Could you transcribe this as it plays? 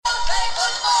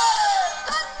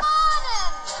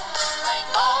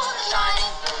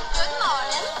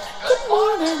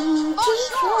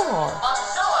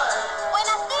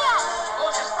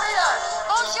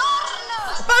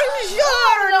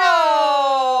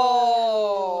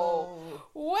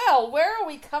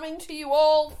coming to you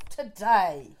all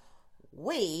today?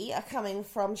 We are coming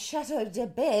from Chateau de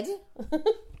Bed.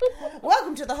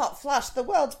 Welcome to The Hot Flush, the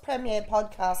world's premiere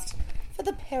podcast for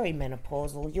the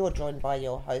perimenopausal. You're joined by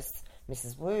your hosts,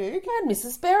 Mrs Woog And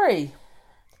Mrs Berry.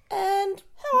 and...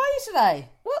 How are you today?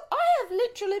 Well, I have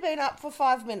literally been up for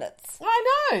 5 minutes.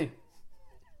 I know.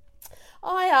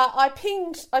 I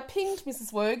pinged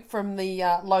Mrs Woog from the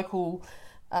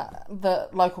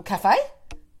local cafe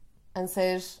and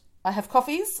said, I have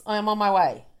coffees, I am on my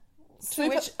way. To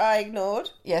which I ignored.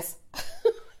 Yes.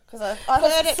 Because I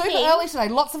heard it super ping. early today,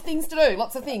 lots of things to do,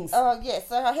 lots of things. Oh, yes,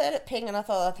 so I heard it ping and I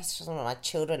thought, oh, that's just one of my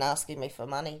children asking me for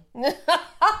money. So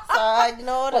I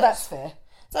ignored it. Well, that's fair.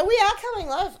 So we are coming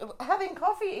live, having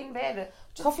coffee in bed.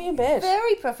 Coffee in bed.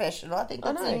 Very professional. I think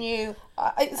that's a new...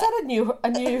 is that a new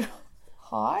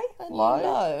high? Low?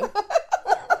 Low.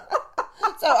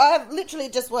 So I have literally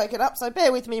just woken up, so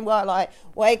bear with me while I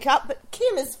wake up. But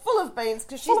Kim is full of beans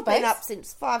because she's been up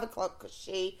since 5 o'clock because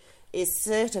she is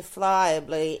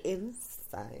certifiably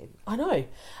insane. I know.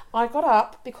 I got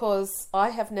up because I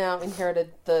have now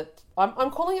inherited I'm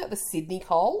calling it the Sydney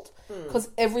cold because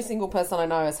every single person I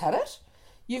know has had it.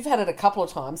 You've had it a couple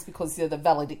of times because you're the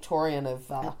valedictorian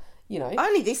of,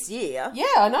 Only this year. Yeah,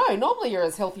 I know. Normally you're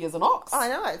as healthy as an ox. I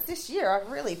know. It's this year I've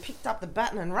really picked up the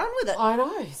baton and run with it. I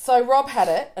know. So Rob had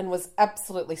it and was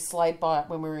absolutely slayed by it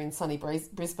when we were in sunny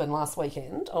Brisbane last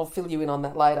weekend. I'll fill you in on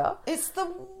that later. It's the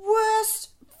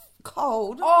worst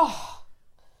cold. Oh.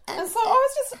 And so I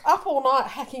was just up all night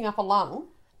hacking up a lung.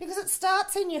 Because it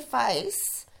starts in your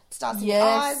face. It starts in your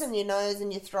eyes and your nose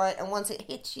and your throat. And once it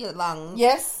hits your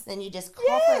lungs, then you just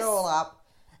cough it all up.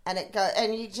 And it go,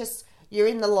 and you're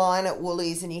in the line at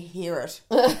Woolies and you hear it.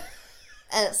 and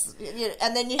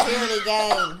then you hear it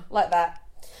again. Like that.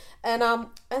 And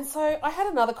so I had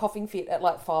another coughing fit at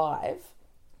like 5.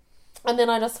 And then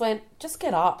I just went, just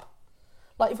get up.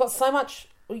 Like you've got so much,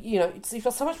 you've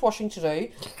got so much washing to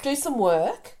do some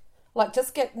work. Like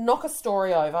just knock a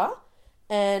story over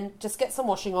and just get some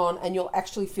washing on and you'll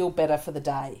actually feel better for the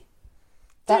day.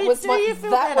 That was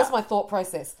my thought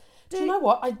process. Do you know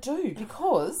what? I do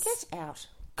because... Get out.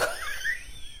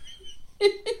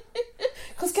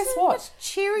 Because guess what? Much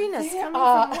cheeriness coming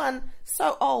from one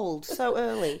so old, so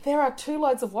early. There are 2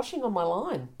 loads of washing on my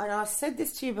line. And I've said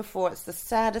this to you before, it's the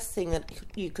saddest thing that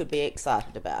you could be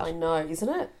excited about. I know, isn't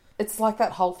it? It's like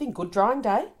that whole thing, good drying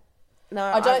day.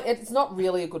 No, it's not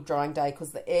really a good drying day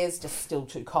because the air's just still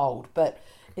too cold, but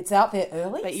it's out there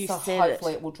early, but so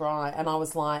hopefully it will dry. And I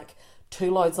was like, 2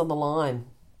 loads on the line.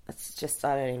 It's just,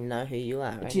 I don't even know who you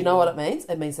are. Do you know what it means?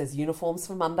 It means there's uniforms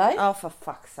for Monday. Oh, for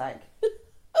fuck's sake.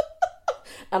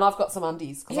 And I've got some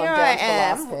undies because I'm down to the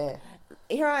last pair.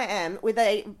 Here I am with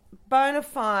a bona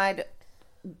fide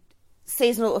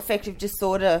seasonal affective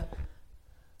disorder,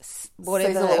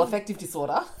 Seasonal affective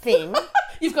disorder thing.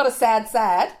 You've got a sad.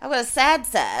 I've got a sad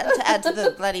to add to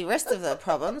the bloody rest of the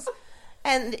problems.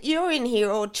 And you're in here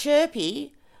all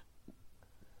chirpy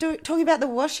talking about the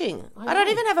washing. I don't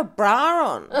even have a bra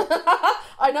on.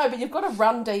 I know, but you've got a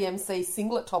Run DMC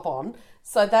singlet top on,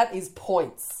 so that is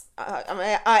points.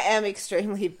 I am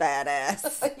extremely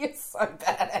badass. You're so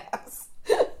badass.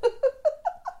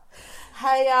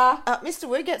 Hey, Mr.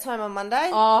 Woog gets home on Monday.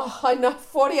 Oh, I know,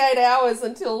 48 hours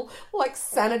until,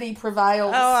 sanity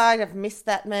prevails. Oh, I'd have missed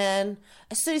that, man.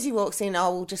 As soon as he walks in, I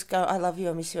will just go, I love you,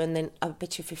 I miss you, and then I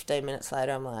bet you 15 minutes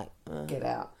later, I'm like... Get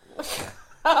out.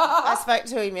 I spoke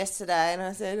to him yesterday and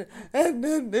I said, and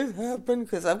then this happened,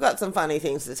 because I've got some funny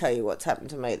things to tell you what's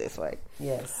happened to me this week.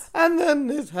 Yes. And then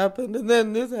this happened, and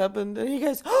then this happened, and he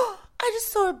goes, oh, I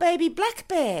just saw a baby black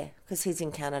bear, because he's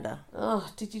in Canada. Oh,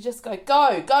 did you just go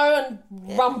and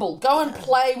rumble, go and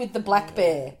play with the black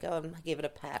bear. Go and give it a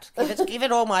pat. Give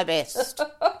it all my best.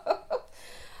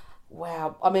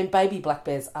 Wow. I mean, baby black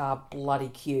bears are bloody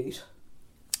cute.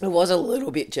 I was a little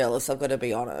bit jealous, I've got to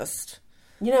be honest.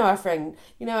 You know our friend,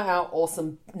 our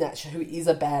awesome, who is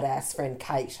a badass friend,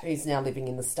 Kate, who's now living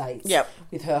in the States. Yep.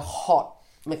 With her hot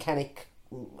mechanic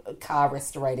car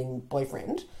restorating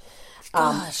boyfriend.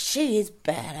 She is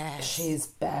badass. She is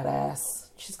badass.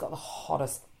 She's got the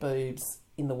hottest boobs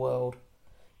in the world.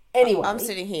 Anyway. I'm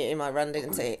sitting here in my Run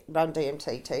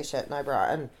DMT t-shirt, no bra,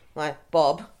 and my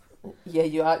bob. Yeah,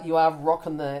 you are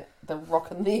rocking the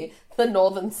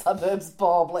northern suburbs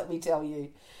bob, let me tell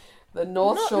you. The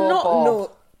North Shore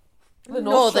bob. The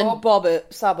Northern Shore bob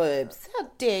suburbs. How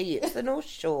dare you? It's the North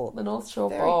Shore. The North Shore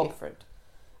Very bob. different.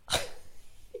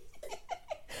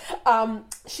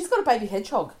 She's got a baby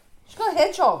hedgehog. She's got a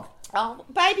hedgehog. Oh,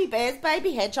 baby bears,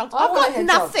 baby hedgehogs. I I've want a got hedgehog.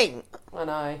 nothing. I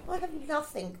know. I have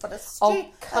nothing but a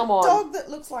Come on. dog that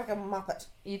looks like a muppet.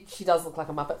 She does look like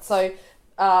a muppet. So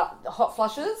hot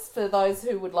flushes, for those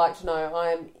who would like to know,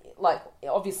 I'm, like,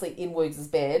 obviously in Woogs'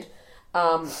 bed,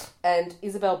 and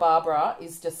Isabel Barbara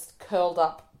is just curled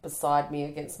up beside me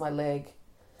against my leg.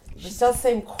 She does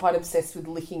seem quite obsessed with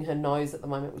licking her nose at the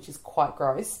moment, which is quite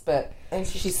gross, but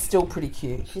she's still pretty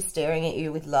cute. She's staring at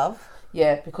you with love.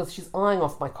 Yeah, because she's eyeing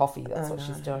off my coffee. That's what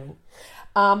she's doing.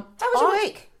 How was your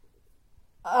week?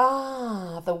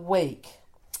 The week.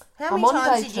 How many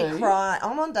times did you cry?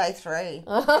 I'm on day 3.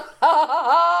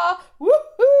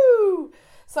 Woohoo!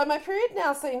 So my period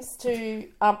now seems to... here,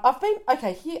 I'm going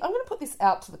to put this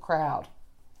out to the crowd.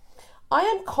 I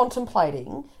am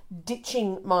contemplating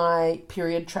ditching my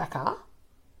period tracker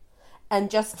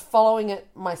and just following it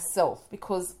myself,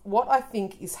 because what I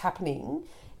think is happening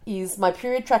is my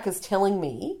period tracker's telling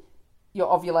me you're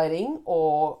ovulating,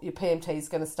 or your PMT is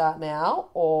going to start now,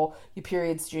 or your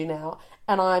period's due now,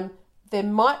 and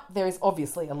there is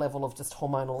obviously a level of just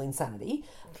hormonal insanity,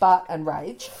 and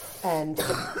rage and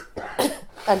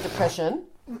and depression.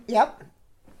 Yep.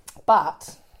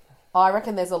 But I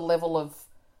reckon there's a level of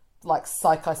like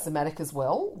psychosomatic as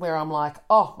well, where I'm like,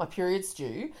 oh, my period's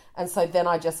due, and so then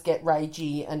I just get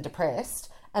ragey and depressed,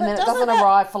 and then it doesn't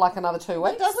arrive for like another 2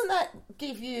 weeks. But doesn't that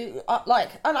give you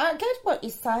and I get what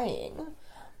you're saying,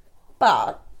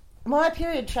 but my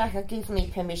period tracker gives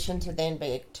me permission to then be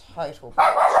a total...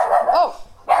 Oh!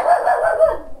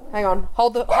 Hang on.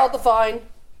 Hold the phone.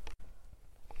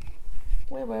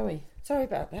 Where were we? Sorry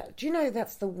about that. Do you know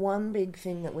that's the one big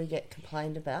thing that we get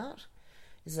complained about?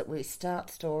 Is that we start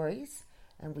stories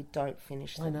and we don't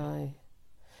finish them. I know.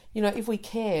 You know, if we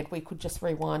cared, we could just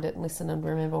rewind it and listen and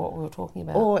remember what we were talking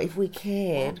about. Or if we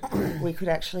cared, we could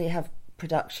actually have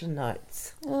production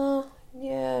notes. Oh,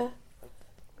 yeah.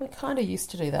 We kind of used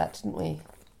to do that, didn't we?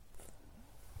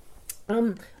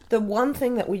 The one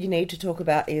thing that we need to talk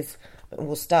about is,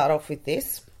 we'll start off with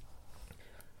this.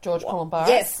 George Columbaris.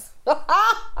 Yes.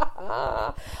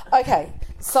 Okay,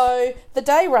 so the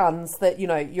day runs that, you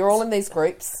know, you're all in these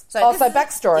groups. So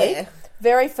backstory. Yeah.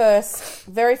 Very first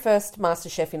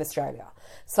MasterChef in Australia.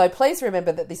 So please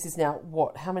remember that this is now,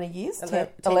 how many years? 10,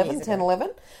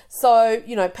 11. So,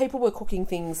 you know, people were cooking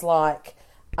things like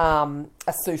a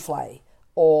souffle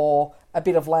or a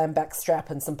bit of lamb backstrap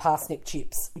and some parsnip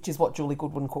chips, which is what Julie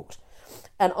Goodwin cooked.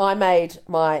 And I made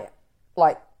my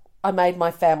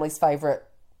family's favourite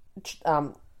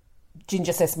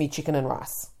ginger sesame chicken and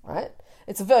rice, right?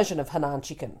 It's a version of Hanan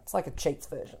chicken. It's like a cheats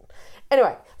version.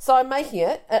 Anyway, so I'm making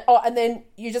it. And then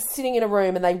you're just sitting in a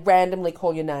room and they randomly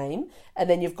call your name. And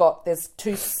then there's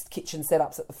 2 kitchen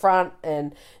setups at the front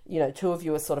and, you know, 2 of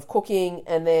you are sort of cooking.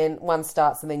 And then one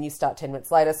starts and then you start 10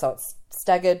 minutes later. So it's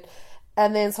staggered.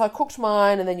 And then, so I cooked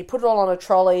mine and then you put it all on a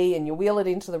trolley and you wheel it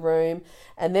into the room.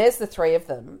 And there's the 3 of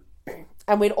them.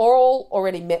 And we'd all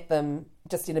already met them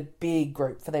just in a big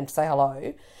group for them to say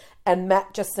hello. And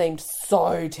Matt just seemed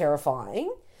so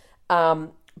terrifying,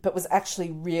 but was actually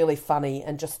really funny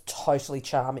and just totally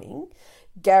charming.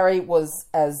 Gary was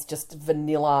as just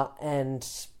vanilla and,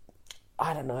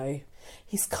 I don't know,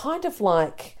 he's kind of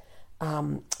like,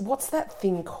 what's that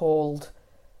thing called?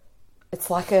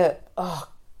 It's like oh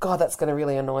God, that's going to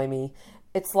really annoy me.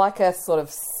 It's like a sort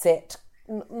of set,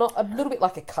 not a little bit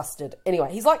like a custard.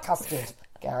 Anyway, he's like custard,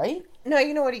 Gary. No,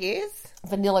 you know what he is?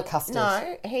 Vanilla custard.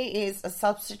 No, he is a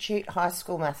substitute high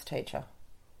school maths teacher.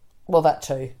 Well, that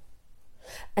too.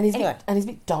 And he's a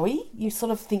bit doughy. You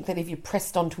sort of think that if you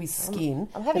pressed onto his skin,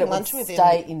 I'm having lunch with him.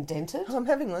 Stay indented. I'm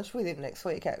having lunch with him next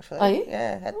week, actually. Are you?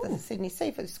 Yeah, at the Sydney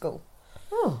Seafood School.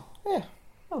 Oh, yeah,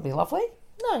 that'll be lovely.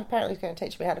 No, apparently he's going to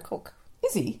teach me how to cook.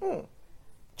 Is he?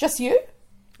 Just you?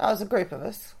 Oh, it was a group of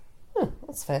us.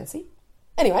 That's fancy.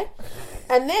 Anyway,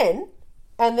 and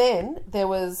then there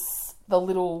was the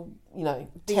little, you know,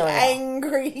 terrier.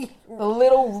 The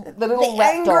little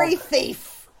rat angry dog.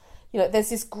 thief. You know, there's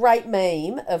this great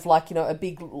meme of, like, you know, a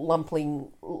big lumpling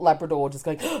Labrador just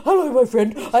going, hello, my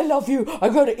friend, I love you,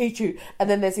 I'm going to eat you. And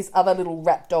then there's this other little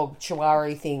rat dog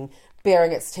chihuahua thing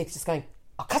baring its teeth just going,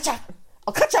 I'll catch ya.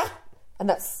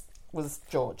 And was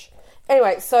George.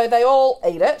 Anyway, so they all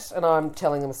eat it, and I'm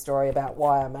telling them a story about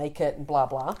why I make it and blah,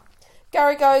 blah.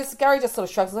 Gary just sort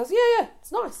of shrugs and goes, yeah,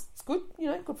 it's nice. It's good, you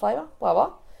know, good flavour, blah,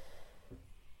 blah.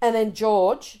 And then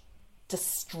George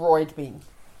destroyed me.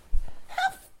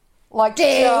 How like,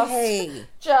 dare he?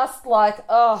 Just like,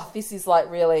 oh, this is like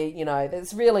really, you know,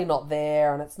 it's really not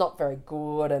there and it's not very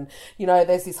good. And, you know,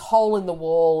 there's this hole in the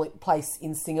wall place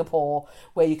in Singapore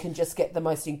where you can just get the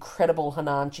most incredible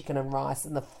Hanan chicken and rice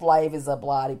and the flavours are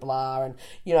blah-de-blah. And,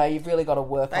 you know, you've really got to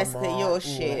work basically on that. Your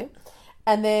shit. You know.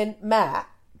 And then Matt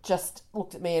just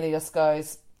looked at me and he just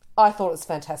goes, I thought it was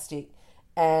fantastic.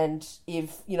 And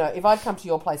if I'd come to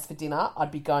your place for dinner,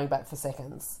 I'd be going back for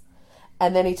seconds.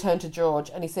 And then he turned to George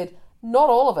and he said, not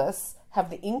all of us have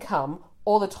the income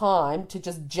or the time to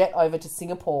just jet over to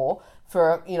Singapore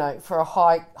for a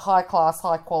high class,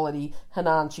 high quality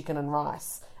Hainan chicken and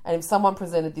rice. And if someone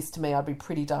presented this to me, I'd be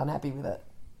pretty darn happy with it.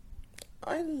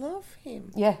 I love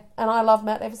him. Yeah, and I love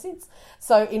Matt ever since.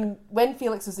 So when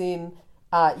Felix was in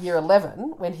year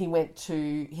 11, when he went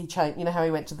he changed, how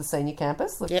he went to the senior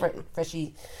campus, the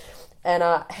freshie,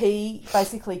 and he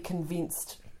basically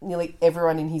convinced nearly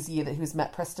everyone in his year that he was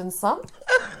Matt Preston's son.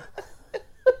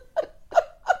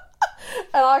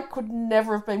 And I could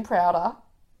never have been prouder.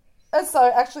 And so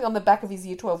actually on the back of his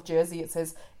year 12 jersey, it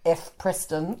says F.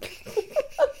 Preston.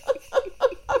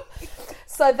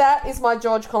 So that is my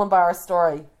George Columbara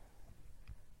story.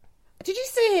 Did you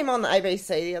see him on the ABC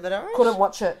the other day? Couldn't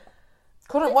watch it.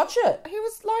 He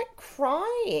was like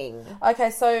crying.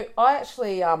 Okay, so I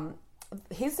actually,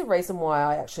 here's the reason why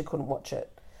I actually couldn't watch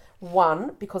it.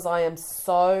 One, because I am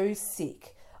so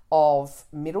sick of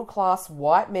middle-class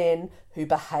white men who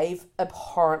behave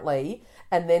abhorrently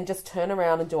and then just turn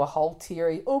around and do a whole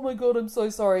teary, oh my God, I'm so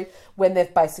sorry, when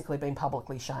they've basically been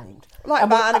publicly shamed. Like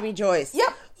Barnaby Joyce.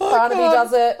 Yep. Barnaby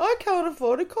does it. I can't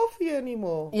afford a coffee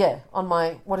anymore. Yeah, on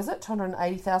my, what is it,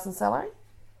 280,000 salary?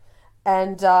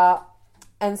 And so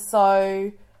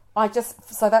so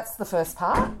that's the first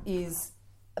part.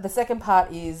 The second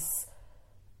part is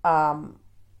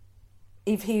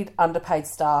if he'd underpaid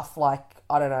staff like,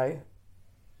 I don't know,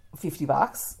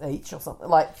 $50 each or something,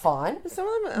 like, fine. Some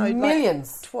of them owed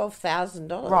millions. Like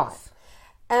 $12,000. Right.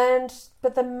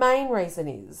 But the main reason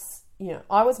is,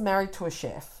 I was married to a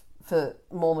chef for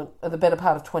the better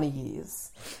part of 20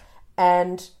 years.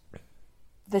 And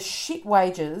the shit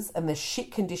wages and the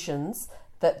shit conditions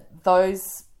that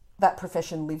that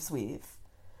profession lives with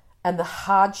and the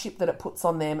hardship that it puts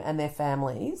on them and their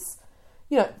families,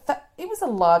 that it was a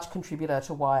large contributor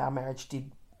to why our marriage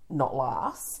did not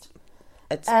last.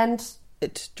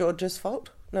 It's George's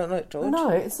fault? No, not George. No,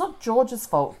 it's not George's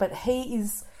fault, but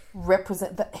his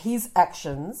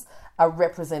actions are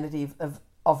representative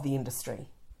of the industry.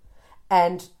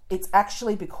 And it's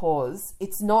actually because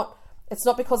it's not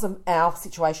because of our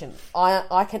situation.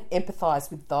 I can empathise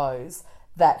with those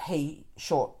that he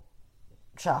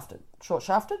short-shifted.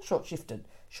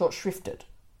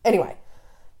 Anyway,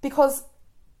 because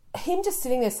him just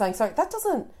sitting there saying, sorry, that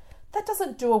doesn't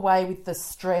do away with the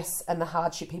stress and the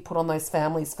hardship he put on those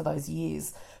families for those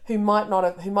years who might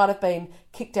have been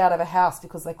kicked out of a house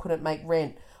because they couldn't make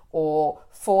rent or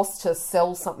forced to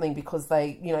sell something because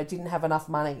they, didn't have enough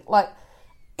money. Like,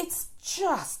 it's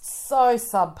just so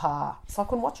subpar. So I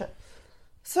couldn't watch it.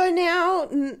 So now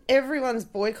everyone's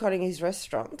boycotting his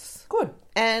restaurants. Good.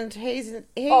 And he's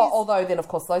although then, of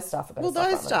course, those staff are going to suffer.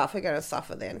 Well, those staff are going to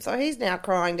suffer then. So he's now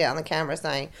crying down the camera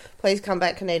saying, please come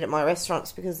back and eat at my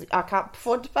restaurants because I can't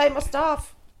afford to pay my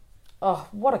staff. Oh,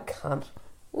 what a cunt.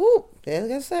 Ooh, there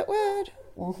goes that word.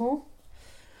 Mm-hmm.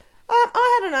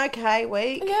 I had an okay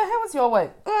week. Yeah, how was your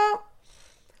week? Well,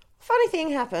 funny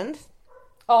thing happened.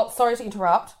 Oh, sorry to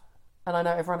interrupt. And I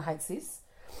know everyone hates this.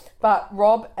 But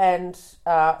Rob and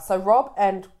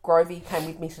Grovey came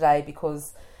with me today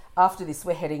because after this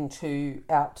we're heading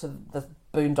out to the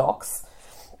boondocks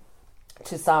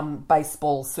to some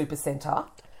baseball super centre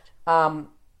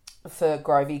for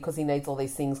Grovey because he needs all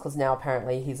these things because now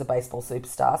apparently he's a baseball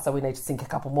superstar, so we need to sink a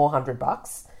couple more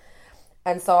 $100.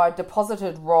 And so I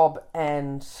deposited Rob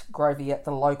and Grovey at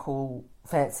the local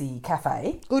fancy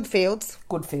cafe. Goodfields.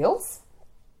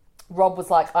 Rob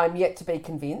was like, I'm yet to be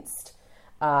convinced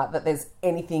that there's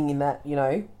anything in that,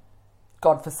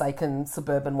 godforsaken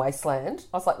suburban wasteland.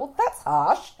 I was like, well, that's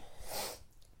harsh.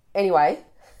 Anyway,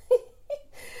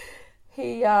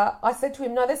 I said to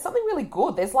him, no, there's something really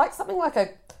good. There's something like a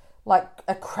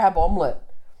crab omelette.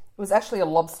 It was actually a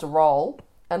lobster roll.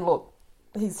 And look,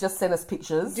 he's just sent us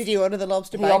pictures. Did you order the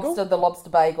lobster bagel? He ordered the lobster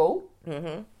bagel.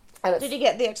 Mm-hmm. And did you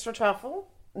get the extra truffle?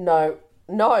 No,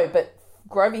 but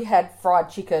Grovey had fried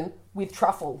chicken with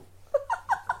truffle.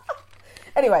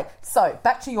 Anyway, so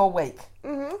back to your week.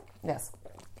 Mm-hmm. Yes.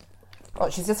 Oh,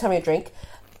 she's just having a drink.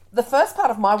 The first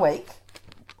part of my week,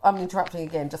 I'm interrupting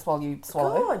again just while you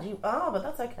swallow. God, you are, but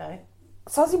that's okay.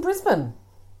 So I was in Brisbane.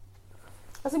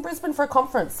 For a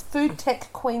conference, Food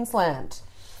Tech Queensland.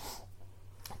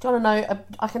 Do you want to know?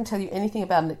 I can tell you anything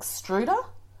about an extruder,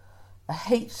 a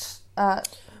heat.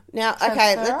 Now,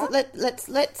 okay, let's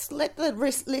let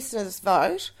the listeners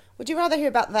vote. Would you rather hear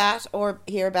about that or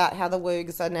hear about how the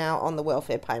Woogs are now on the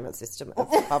welfare payment system of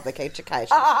public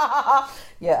education?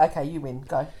 Yeah, okay, you win.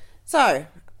 Go. So,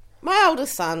 my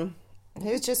oldest son,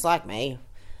 who's just like me,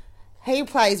 he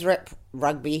plays rep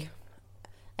rugby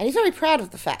And he's very proud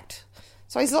of the fact.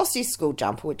 So he's lost his school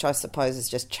jumper, which I suppose is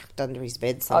just chucked under his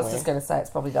bed somewhere. I was just going to say it's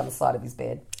probably down the side of his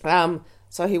bed.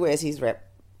 So he wears his rep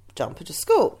jumper to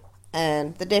school.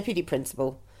 And the deputy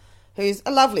principal, who's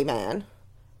a lovely man,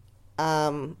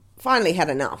 finally had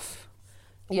enough.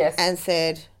 Yes. And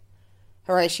said,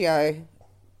 Horatio,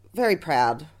 very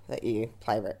proud that you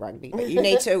play rep rugby, but you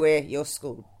need to wear your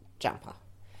school jumper.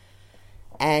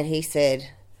 And he said,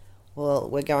 well,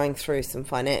 we're going through some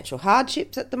financial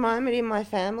hardships at the moment in my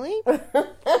family.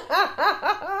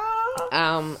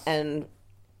 And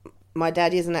my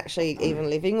dad isn't actually even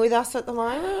living with us at the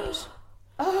moment.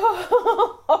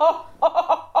 Oh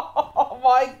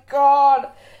my God.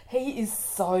 He is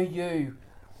so you.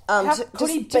 Could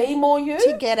he be more you?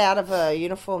 To get out of a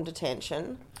uniform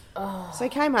detention. So he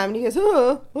came home and he goes,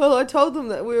 oh, well, I told them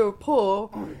that we were poor,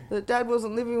 that Dad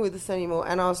wasn't living with us anymore.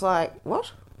 And I was like,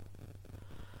 what?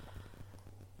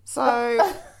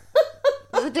 So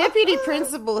the deputy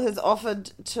principal has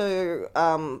offered to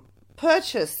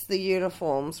purchase the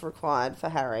uniforms required for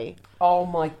Harry. Oh,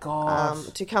 my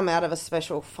God. To come out of a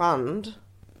special fund,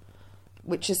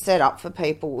 which is set up for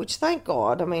people, which, thank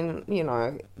God, I mean, you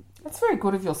know. It's very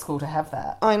good of your school to have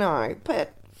that. I know,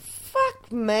 but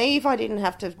fuck me if I didn't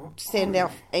have to send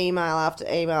out email after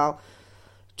email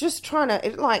just trying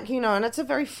to, like, you know, and it's a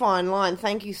very fine line.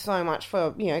 Thank you so much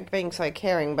for, you know, being so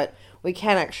caring, but we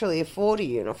can actually afford a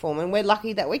uniform, and we're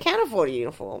lucky that we can afford a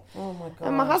uniform. Oh, my God.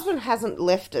 And my husband hasn't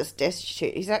left us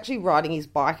destitute. He's actually riding his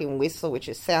bike in Whistler,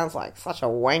 which sounds like such a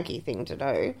wanky thing to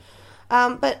do.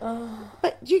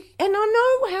 But you, and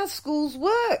I know how schools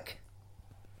work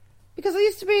because I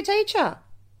used to be a teacher.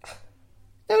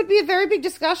 There would be a very big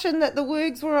discussion that the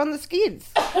Woogs were on the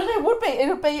skids. It would be. It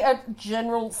would be a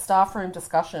general staff room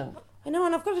discussion. I know,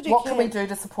 and I've got to do... What can we do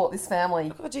to support this family?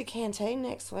 I've got to do canteen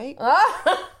next week.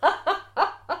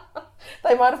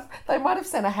 They might have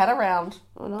sent a hat around.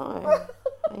 I know.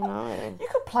 I know. You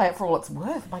could play it for all it's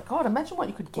worth. My God, imagine what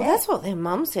you could get. Well, that's what their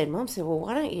mum said. Mum said, well,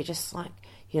 why don't you just, like,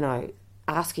 you know,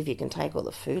 ask if you can take all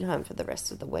the food home for the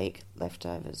rest of the week,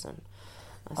 leftovers, and...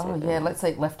 Let's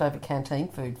eat leftover canteen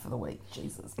food for the week.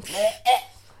 Jesus.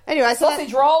 Anyway,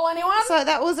 sausage roll, anyone? So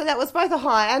that was both a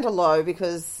high and a low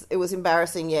because it was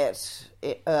embarrassing yet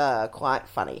quite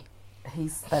funny.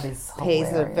 He's hilarious.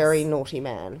 He's a very naughty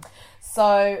man.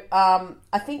 So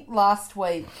I think last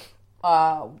week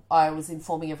I was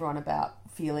informing everyone about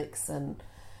Felix and,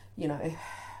 you know,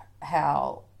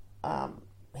 how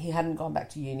he hadn't gone back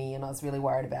to uni and I was really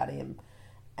worried about him.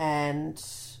 And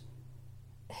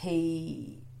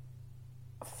he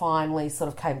finally sort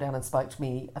of came down and spoke to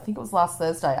me. I think it was last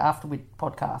Thursday after we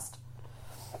podcast.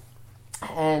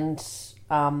 And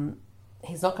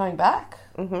he's not going back.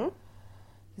 Mm-hmm.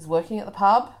 He's working at the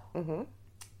pub. Mm-hmm.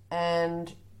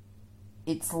 And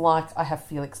it's like I have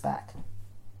Felix back.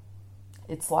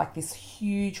 It's like this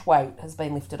huge weight has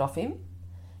been lifted off him.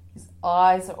 His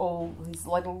eyes are all, his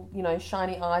little, you know,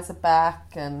 shiny eyes are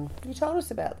back. And you told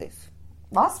us about this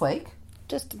last week.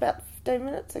 Just about 15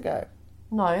 minutes ago.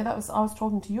 No, I was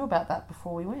talking to you about that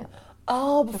before we went.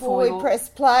 Oh, before we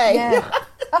pressed play. Yeah.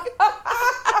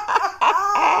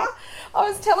 I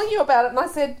was telling you about it and I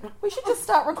said, we should just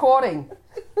start recording.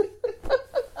 Well,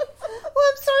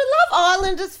 I'm sorry, Love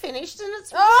Island is finished and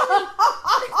it's really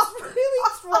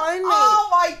thrown me. Oh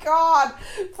my God.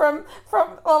 From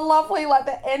a lovely, like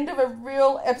the end of a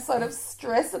real episode of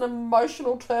stress and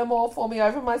emotional turmoil for me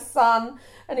over my son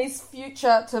and his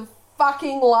future to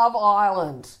fucking Love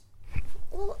Island.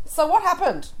 So what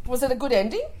happened? Was it a good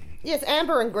ending? Yes,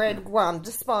 Amber and Greg won,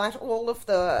 despite all of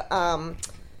the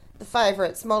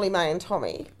favourites, Molly, May and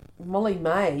Tommy. Molly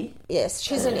May? Yes,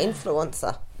 she's an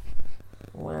influencer.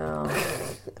 Wow.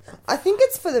 I think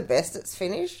it's for the best it's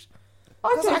finished.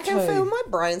 I can feel my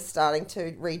brain starting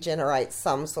to regenerate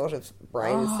some sort of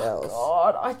brain cells.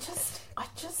 God, I just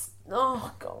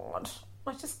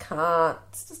can't.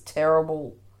 It's just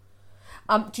terrible.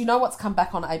 Do you know what's come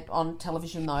back on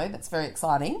television, though, that's very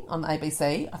exciting, on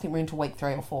ABC? I think we're into week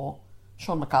 3 or 4.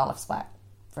 Sean McAuliffe's back.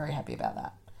 Very happy about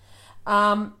that.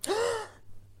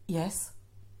 Yes?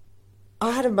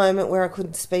 I had a moment where I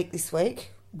couldn't speak this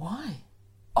week. Why?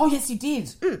 Oh, yes, you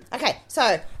did. Okay,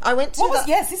 so I went to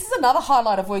Yes, this is another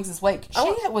highlight of Woogs this week.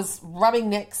 She was rubbing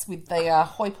necks with the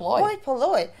hoi polloi. Hoi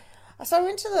polloi. So I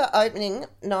went to the opening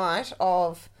night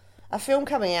of a film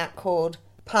coming out called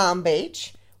Palm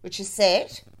Beach, which is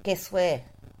set, guess where?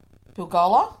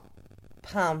 Bilgola?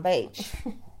 Palm Beach,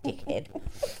 dickhead.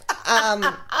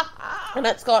 And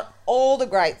it's got all the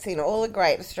greats in, all the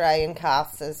great Australian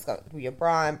casts. It's got your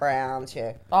Brian Browns,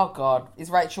 Oh, God. Is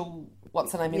Rachel,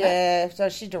 what's her name in it? Yeah, so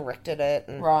she directed it.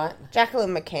 And right.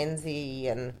 Jacqueline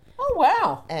McKenzie and... Oh,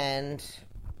 wow. And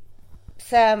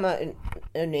Sam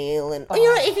O'Neill, and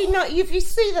if you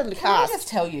see the Can I cast, just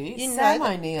tell you, you Sam know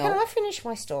O'Neill. Can I finish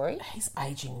my story? He's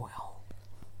aging well.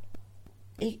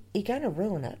 You're going to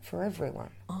ruin it for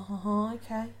everyone.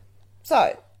 Okay.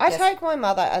 So, I take my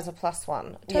mother as a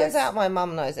 +1. Turns Yes. out my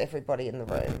mum knows everybody in the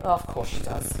room. Oh, of course she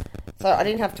does. So, I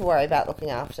didn't have to worry about looking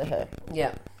after her.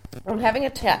 Yeah. I'm having a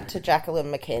chat to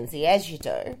Jacqueline Mackenzie, as you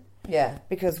do, Yeah.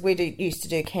 because we used to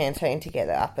do canteen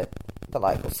together up at the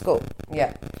local school.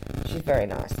 Yeah. She's very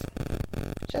nice.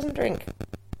 She doesn't drink.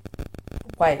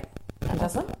 Wait. Who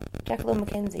doesn't? Jacqueline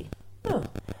Mackenzie. Oh.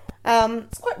 Um,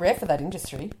 It's quite rare for that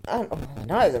industry. I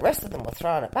know, the rest of them were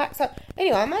throwing it back. So,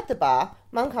 anyway, I'm at the bar.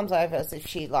 Mum comes over as if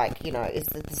she, is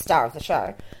the star of the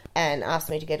show and asked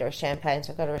me to get her a champagne.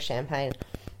 So I got her a champagne.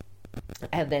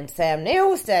 And then Sam Neill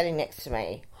was standing next to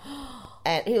me.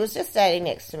 And he was just standing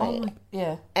next to me.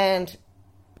 Yeah. And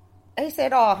he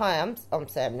said, "Oh, hi, I'm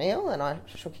Sam Neill." And I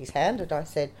shook his hand and I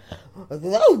said,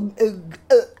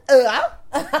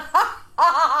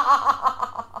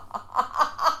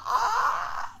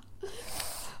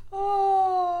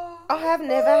 I have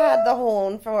never had the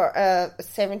horn for a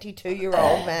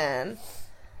 72-year-old man.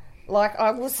 Like,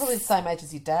 I was Probably the same age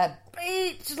as your dad.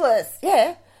 speechless.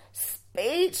 Yeah,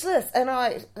 speechless. And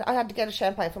I had to get a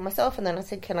champagne for myself, and then I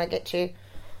said, "Can I get you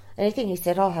anything?" He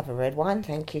said, "I'll have a red wine,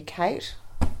 thank you, Kate."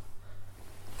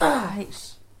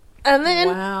 Right. And then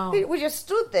Wow. we just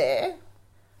stood there,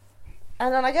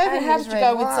 and then I gave him And how his did you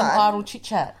red go with wine. some idle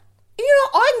chit-chat? You know,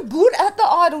 I'm good at the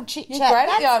idle chit chat. You're great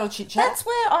at the idle chit-chat. That's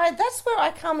where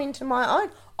I come into my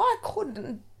own. I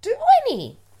couldn't do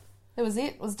any. That was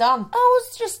it. It was done. I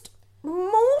was just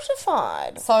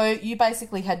mortified. So you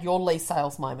basically had your Lee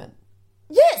Sales moment.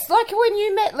 Yes, like when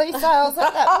you met Lee Sales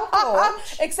at that book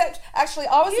launch. Except, actually,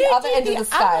 I was the other end of the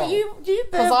scale. You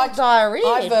 'Cause verbal diarrhea.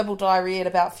 I verbal diarrheaed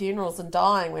about funerals and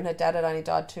dying when her dad had only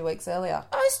died 2 weeks earlier.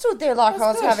 I stood there like I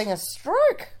was good. having a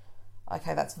stroke.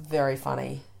 Okay, that's very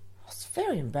funny. It's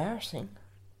very embarrassing.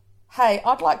 Hey,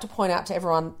 I'd like to point out to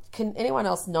everyone, can anyone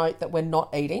else note that we're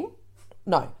not eating?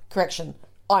 No, correction.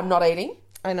 I'm not eating.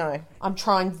 I know. I'm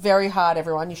trying very hard,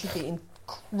 everyone. You should be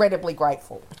incredibly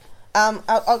grateful.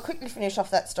 I'll quickly finish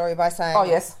off that story by saying... Oh,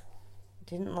 yes.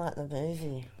 Didn't like the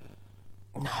movie.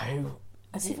 No.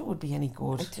 As if it would be any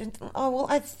good.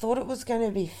 I thought it was going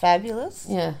to be fabulous.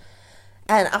 Yeah.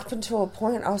 And up until a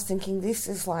point, I was thinking, this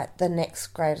is like the next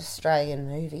great Australian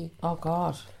movie. Oh,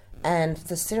 God. And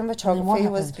the And then what cinematography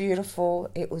was happened? beautiful.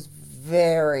 It was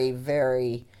very,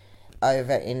 very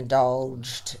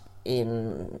overindulged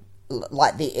in...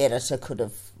 Like, the editor could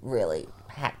have really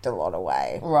hacked a lot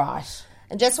away. Right.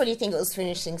 And just when you think it was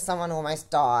finishing, someone almost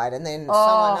died, and then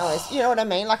someone else... You know what I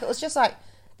mean? Like, it was just like...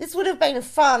 This would have been a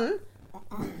fun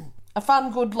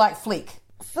good, flick.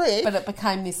 flick. But it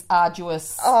became this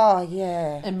arduous, Oh,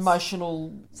 yeah.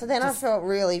 emotional... So then I felt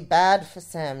really bad for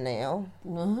Sam Neill.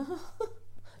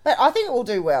 But I think it will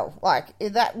do well. Like,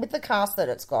 that with the cast that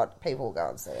it's got, people will go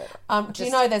and see it. Do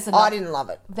you know there's another... I didn't love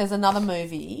it. There's another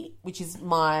movie, which is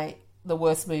the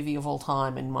worst movie of all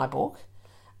time in my book.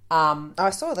 I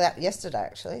saw that yesterday,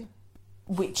 actually.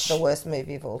 Which... The worst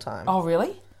movie of all time. Oh,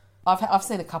 really? I've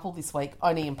seen a couple this week,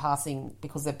 only in passing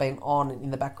because they've been on in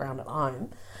the background at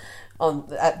home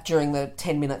during the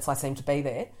 10 minutes I seem to be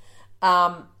there.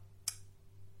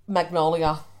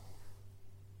 Magnolia.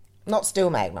 Not Still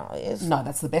Magnolias. No,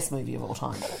 that's the best movie of all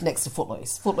time, next to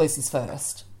Footloose. Footloose is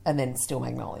first, and then Still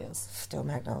Magnolias. Still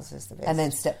Magnolias is the best. And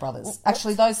then Step Brothers.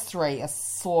 Actually, those three are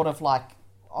sort of like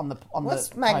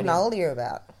What's Magnolia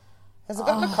about? Has it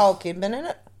got Nicole Kidman in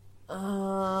it?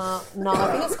 No,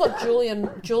 I think it's got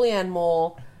Julianne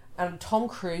Moore and Tom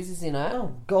Cruise is in it.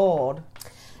 Oh, God.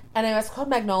 And anyway, it's called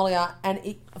Magnolia, and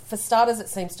for starters, it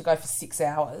seems to go for 6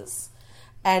 hours.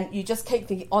 And you just keep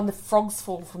thinking, the frogs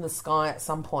fall from the sky at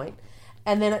some point,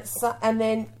 and then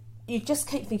you just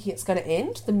keep thinking it's going to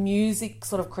end. The music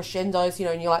sort of crescendos,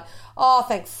 and you're like, oh,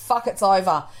 thank fuck, it's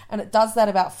over. And it does that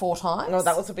about 4 times. No,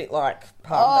 that was a bit like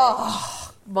Palm Beach.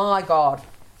 Oh, my God.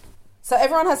 So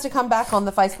everyone has to come back on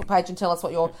the Facebook page and tell us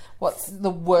what's the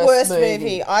worst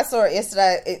movie. I saw it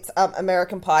yesterday. It's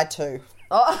American Pie 2.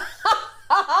 Oh.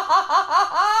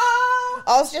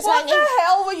 I was just What hanging... the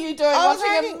hell were you doing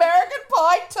watching American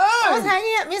Pie 2? I was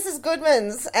hanging at Mrs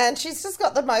Goodman's, and she's just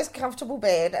got the most comfortable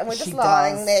bed, and we're just She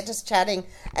lying does. there just chatting,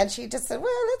 and she just said,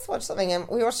 well, let's watch something, and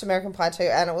we watched American Pie 2,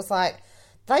 and it was like,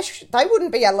 they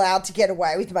wouldn't be allowed to get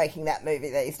away with making that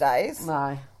movie these days.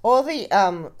 No. All the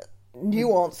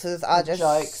nuances are just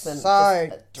jokes and so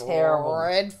just terrible.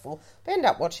 dreadful. We ended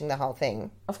up watching the whole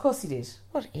thing. Of course you did.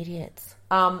 What idiots.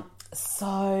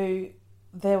 So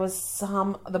there was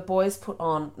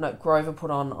Grover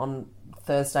put on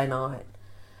Thursday night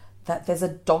that there's a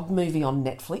dog movie on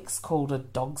Netflix called A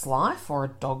Dog's Life or A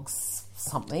Dog's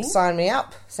something. Sign me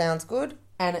up. Sounds good.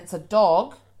 And it's a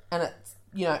dog, and it's,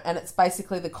 you know, and it's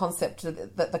basically the concept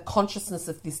that the consciousness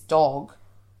of this dog,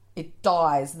 it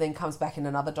dies and then comes back in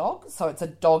another dog. So it's a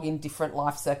dog in different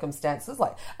life circumstances.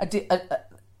 Like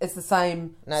it's the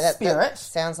same spirit. That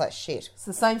sounds like shit. It's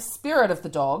the same spirit of the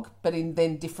dog, but in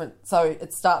then different. So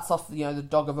it starts off, you know, the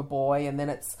dog of a boy, and then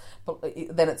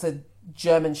it's a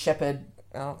German Shepherd.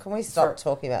 Oh, can we stop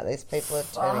talking about this? People are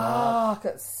turning on. Fuck,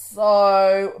 it's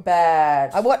so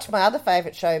bad. I watched my other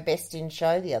favourite show, Best in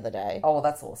Show, the other day. Oh,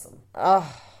 that's awesome. Oh,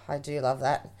 I do love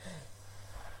that.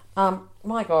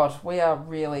 My God, we are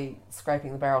really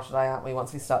scraping the barrel today, aren't we,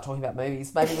 once we start talking about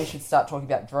movies? Maybe we should start talking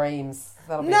about dreams.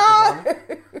 That'll be a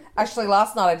good one. Actually,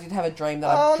 last night I did have a dream that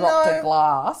I dropped a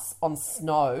glass on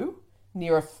snow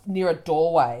near a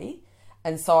doorway,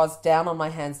 and so I was down on my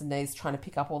hands and knees trying to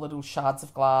pick up all the little shards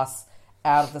of glass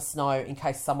out of the snow in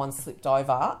case someone slipped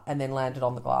over and then landed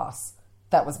on the glass.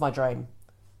 That was my dream.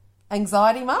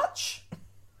 Anxiety much?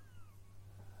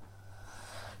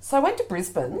 So I went to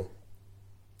Brisbane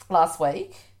last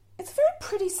week. It's a very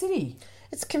pretty city.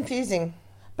 It's confusing.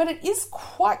 But it is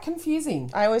quite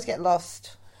confusing. I always get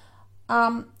lost.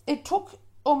 It took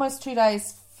almost 2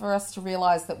 days for us to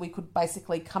realise that we could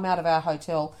basically come out of our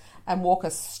hotel and walk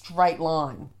a straight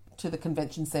line to the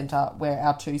convention centre where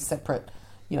our two separate,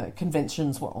 you know,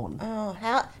 conventions were on. Oh,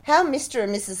 how Mr.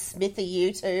 and Mrs. Smith are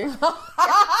you two?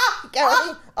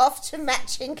 Going off to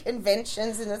matching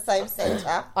conventions in the same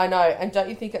centre. I know, and don't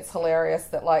you think it's hilarious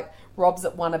that, like, Rob's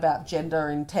at one about gender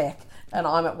in tech and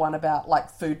I'm at one about,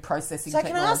 like, food processing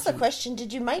technology. So can I ask the question,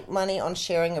 did you make money on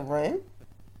sharing a room?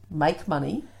 Make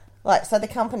money? Like, so the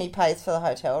company pays for the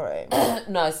hotel room?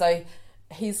 No, so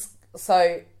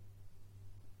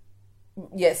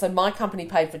my company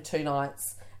paid for 2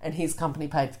 nights and his company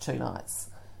paid for 2 nights.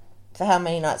 So how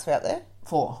many nights were out there?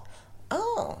 4.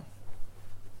 Oh.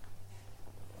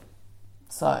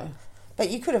 So. But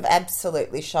you could have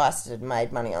absolutely shysted and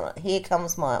made money on it. Here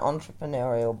comes my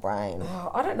entrepreneurial brain.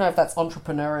 Oh, I don't know if that's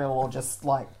entrepreneurial or just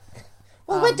like...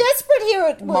 Well, we're desperate here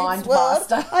at Woog's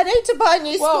World. I need to buy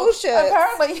new school shirts.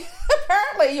 Apparently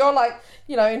you're like,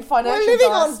 you know, in financial We're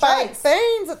living on straits. baked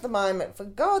beans at the moment, for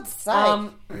God's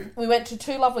sake. We went to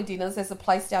 2 lovely dinners. There's a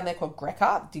place down there called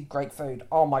Greca. Did Greek food.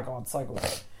 Oh my God, so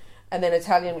good. And then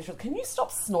Italian, which was... Can you stop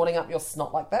snorting up your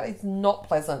snot like that? It's not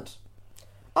pleasant.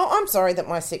 Oh, I'm sorry that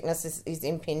my sickness is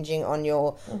impinging on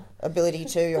your ability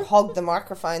to hog the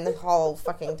microphone the whole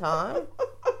fucking time.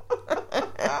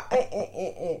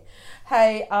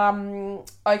 Hey,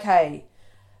 okay.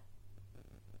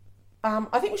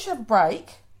 I think we should have a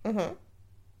break. Mm-hmm.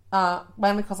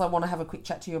 Mainly because I want to have a quick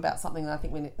chat to you about something that I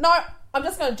think we need... No, I'm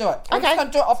just going to do it. I'm just going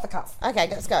to do it off the cuff. Okay,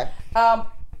 let's go.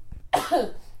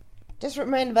 Just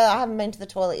remember, I haven't been to the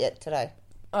toilet yet today.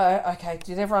 Oh, okay.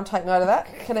 Did everyone take note of that?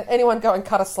 Can anyone go and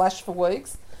cut a slash for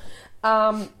Woogs?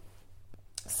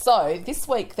 So this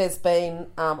week there's been...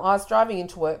 I was driving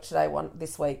into work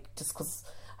this week just because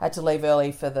I had to leave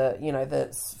early for the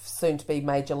soon-to-be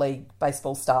Major League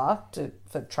Baseball star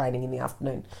for training in the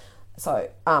afternoon. So,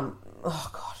 oh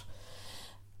God.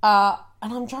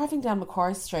 And I'm driving down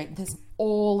Macquarie Street and there's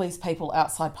all these people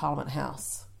outside Parliament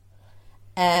House.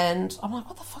 And I'm like,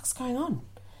 what the fuck's going on?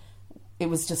 It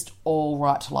was just all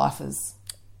right-to-lifers.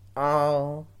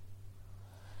 Oh.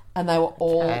 And they were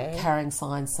all carrying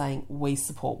signs saying, "We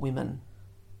support women."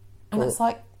 And it's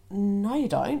like, no, you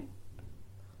don't.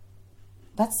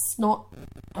 That's not...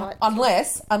 Right.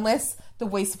 Unless the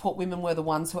 "We support women" were the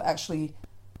ones who are actually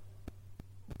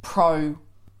pro...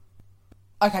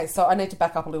 Okay, so I need to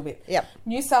back up a little bit. Yep.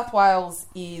 New South Wales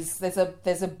is... There's a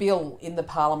bill in the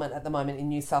Parliament at the moment in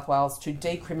New South Wales to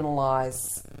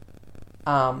decriminalise...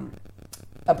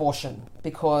 abortion,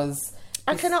 because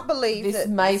I cannot believe this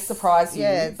may surprise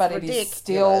you, but it is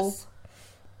still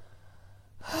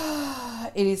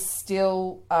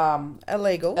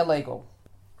illegal.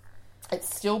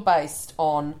 It's still based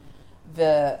on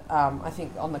the I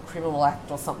think on the Criminal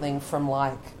Act or something from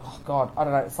like, oh God, I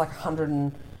don't know, it's like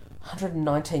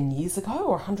 119 years ago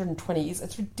or 120 years.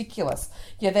 It's ridiculous.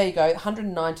 Yeah, there you go,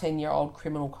 119-year-old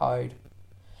criminal code.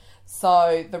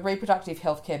 So the Reproductive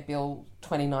Healthcare Bill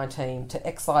 2019 to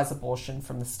excise abortion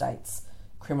from the state's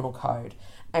criminal code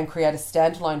and create a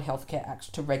standalone healthcare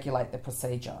act to regulate the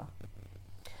procedure.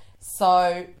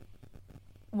 So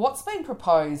what's been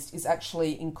proposed is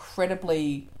actually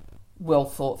incredibly well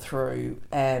thought through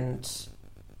and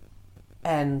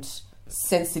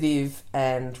sensitive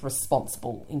and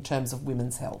responsible in terms of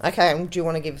women's health. Okay, do you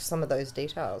want to give some of those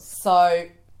details? So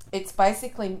it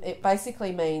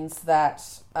basically means that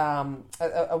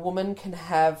a woman can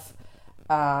have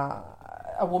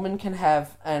a woman can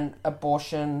have an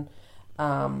abortion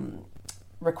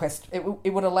request.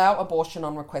 It would allow abortion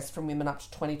on request from women up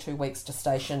to 22 weeks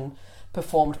gestation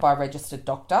performed by a registered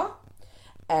doctor.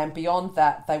 And beyond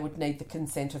that, they would need the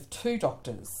consent of 2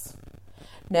 doctors.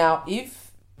 Now,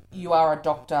 if you are a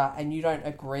doctor and you don't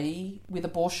agree with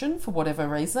abortion for whatever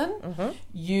reason,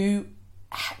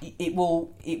 it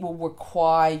will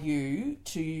require you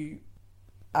to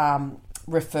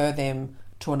refer them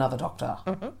to another doctor.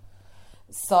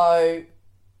 So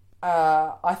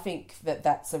I think that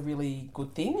that's a really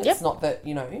good thing. It's not that,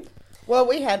 Well,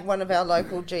 we had one of our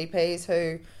local GPs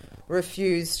who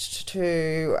refused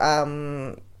to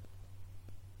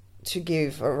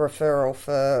give a referral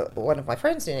for one of my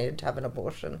friends who needed to have an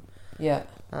abortion. Yeah.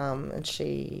 And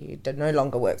she no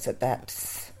longer works at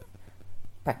that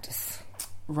practice.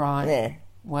 Right. Yeah.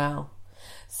 Wow.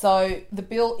 So the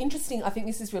bill, interesting, I think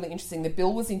this is really interesting. The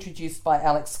bill was introduced by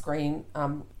Alex Green.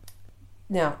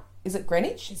 Now, is it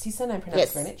Greenwich? Is his surname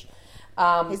pronounced Greenwich?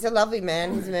 He's a lovely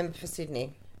man. He's a member for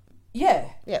Sydney. Yeah.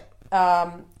 Yep.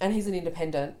 And he's an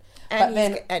independent.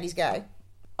 And he's gay.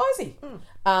 Oh, is he?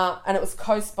 And it was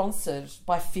co-sponsored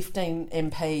by 15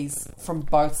 MPs from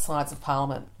both sides of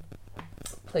Parliament.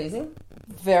 Pleasing.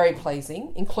 Very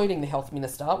pleasing, including the Health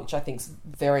Minister, which I think is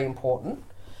very important.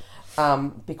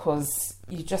 Because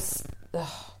you just...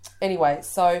 Anyway,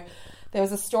 so there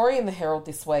was a story in the Herald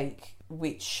this week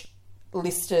which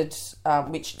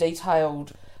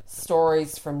detailed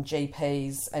stories from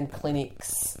GPs and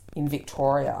clinics in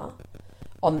Victoria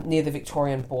near the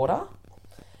Victorian border.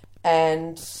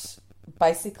 And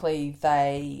basically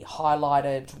they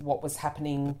highlighted what was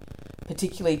happening,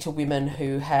 particularly to women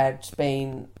who had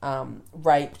been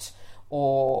raped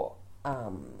or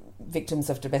victims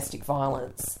of domestic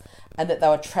violence, and that they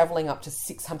were travelling up to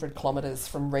 600 kilometres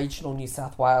from regional New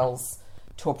South Wales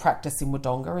to a practice in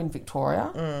Wodonga in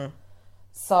Victoria.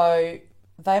 So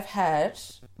they've had,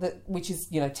 which is,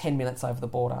 10 minutes over the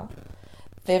border.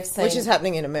 They've seen, which is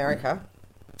happening in America.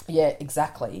 Yeah,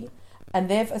 exactly. And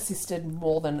they've assisted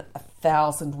more than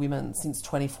 1,000 women since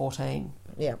 2014.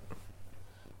 Yeah.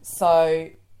 So,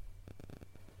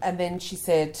 and then she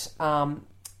said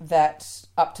that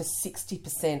up to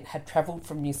 60% had travelled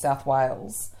from New South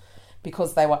Wales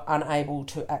because they were unable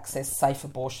to access safe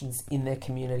abortions in their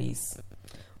communities.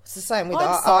 It's the same with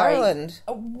Ireland.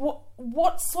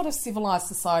 What sort of civilised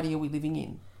society are we living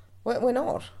in? We're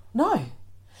not. No.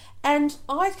 And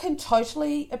I can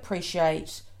totally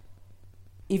appreciate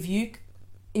if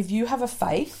you have a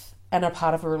faith and are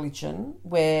part of a religion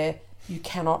where you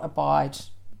cannot abide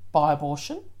by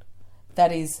abortion,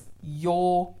 that is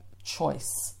your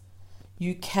choice.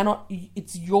 You cannot,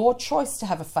 it's your choice to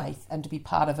have a faith and to be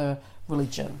part of a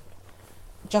religion.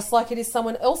 Just like it is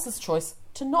someone else's choice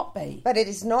to not be. But it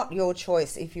is not your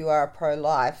choice if you are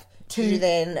pro-life to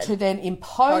then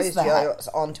impose that yours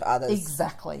onto others.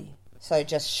 Exactly. So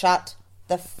just shut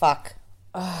the fuck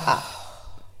up.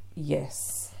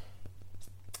 Yes.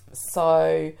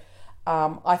 So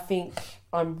I think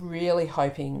I'm really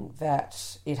hoping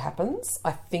that it happens.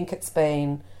 I think it's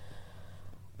been,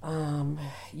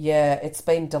 it's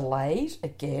been delayed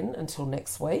again until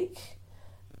next week.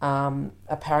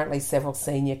 Apparently several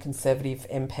senior Conservative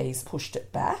MPs pushed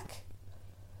it back.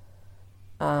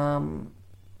 I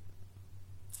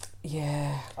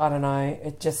don't know.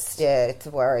 It just... Yeah, it's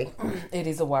a worry. It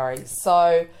is a worry.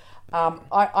 So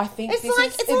I think this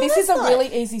is a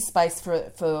really easy space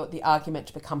for the argument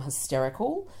to become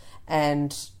hysterical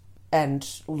and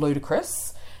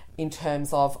ludicrous in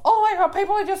terms of, oh my God,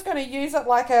 people are just going to use it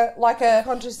like a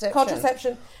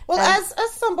contraception. Well, as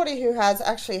somebody who has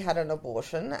actually had an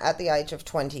abortion at the age of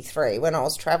 23, when I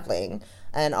was travelling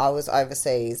and I was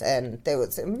overseas, and there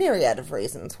was a myriad of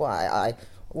reasons why I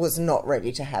was not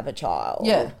ready to have a child.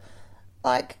 Yeah.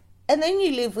 And then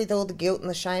you live with all the guilt and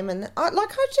the shame, and I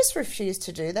just refuse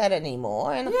to do that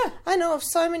anymore. And I know of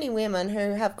so many women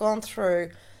who have gone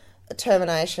through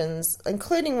terminations,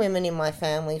 including women in my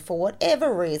family, for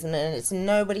whatever reason, and it's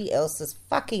nobody else's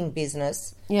fucking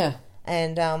business. Yeah.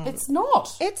 And it's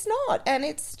not. It's not, and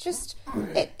it's just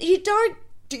you don't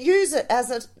use it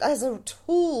as a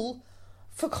tool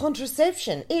for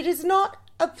contraception. It is not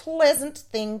a pleasant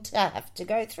thing to have to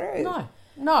go through.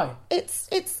 No. It's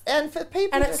and for people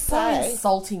and to it's say, so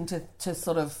insulting to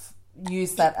sort of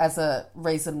use that as a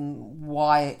reason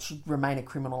why it should remain a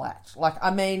criminal act.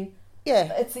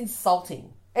 It's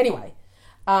insulting. Anyway,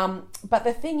 but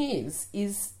the thing is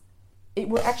it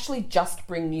will actually just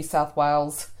bring New South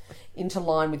Wales into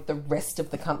line with the rest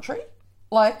of the country.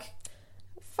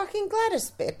 Fucking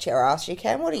Gladys, bet your ass you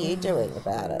can. What are you doing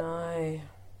about it? No.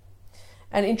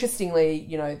 And interestingly,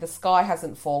 you know, the sky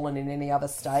hasn't fallen in any other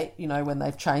state, you know, when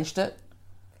they've changed it.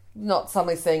 Not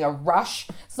suddenly seeing a rush.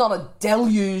 It's not a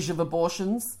deluge of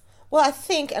abortions. Well, I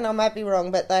think, and I might be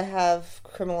wrong, but they have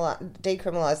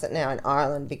decriminalised it now in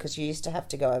Ireland because you used to have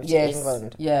to go over to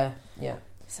England. Yeah.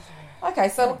 Okay,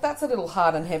 so look, that's a little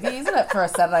hard and heavy, isn't it, for a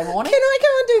Saturday morning? Can I go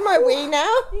and do my wee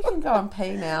now? You can go and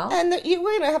pee now. And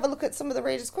we're going to have a look at some of the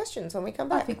readers' questions when we come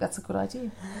back. I think that's a good idea.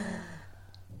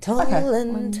 Tall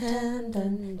and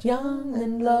tender, young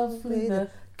and lovely,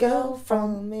 the girl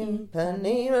from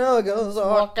Ipanema goes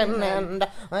walking and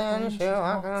when she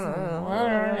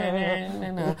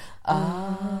walking.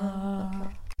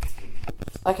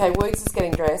 Okay, Woogs is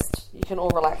getting dressed. You can all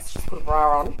relax. Just put a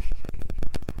bra on.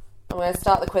 I'm going to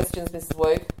start the questions, Mrs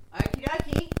Woog. Okie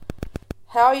dokie.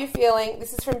 How are you feeling?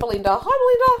 This is from Belinda. Hi,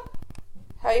 Belinda.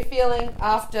 How are you feeling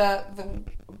after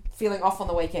feeling off on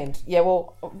the weekend? Yeah,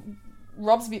 well,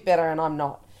 Rob's a bit better and I'm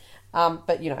not.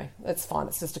 But, you know, it's fine.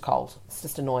 It's just a cold. It's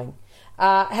just annoying.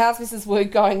 How's Mrs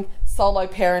Woog going solo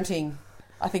parenting?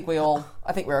 I think we're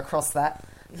across that.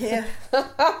 Yeah.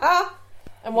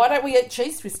 And why don't we eat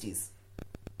cheese twisties?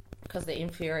 Because they're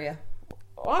inferior.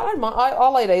 I don't mind.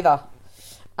 I'll eat either.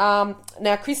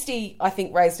 Now, Christy, I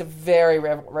think, raised a very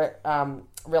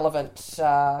relevant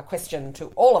question to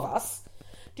all of us.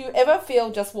 Do you ever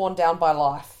feel just worn down by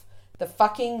life? The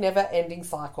fucking never-ending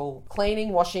cycle. Cleaning,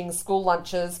 washing, school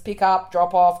lunches, pick up,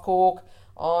 drop off, cook,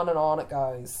 on and on it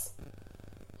goes.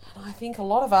 And I think a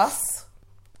lot of us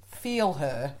feel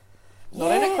her.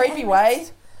 Not in a creepy way.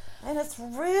 And it's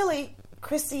really...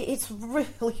 Christy, it's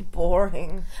really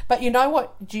boring. But you know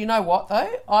what? Do you know what,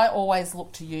 though? I always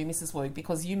look to you, Mrs Woog,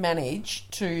 because you manage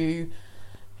to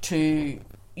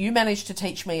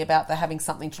teach me about having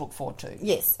something to look forward to.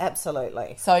 Yes,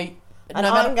 absolutely. So,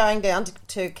 I'm going down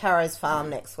to Caro's farm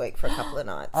next week for a couple of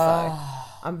nights. So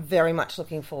I'm very much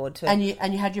looking forward to it.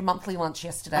 And you had your monthly lunch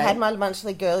yesterday. I had my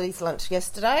monthly girlies lunch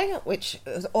yesterday, which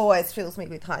always fills me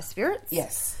with high spirits.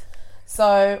 Yes.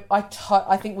 So I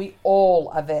think we all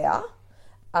are there.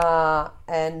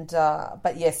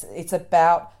 But yes, it's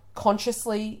about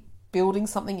consciously building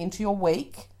something into your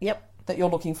week. Yep. That you're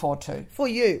looking forward to. For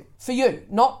you.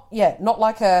 Not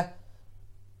with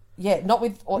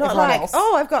everyone else.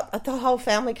 Oh, I've got the whole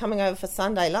family coming over for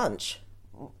Sunday lunch.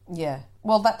 Yeah.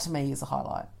 Well, that to me is a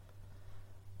highlight.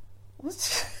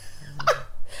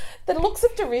 The looks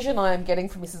of derision I am getting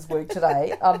from Mrs Woog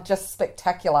today are just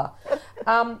spectacular.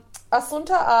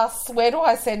 Asunta asks, where do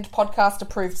I send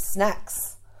podcast-approved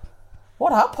snacks?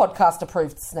 What are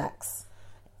podcast-approved snacks?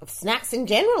 Snacks in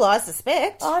general, I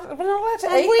suspect. We're not allowed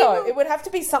to eat, though. It would have to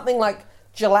be something like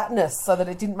gelatinous so that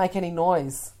it didn't make any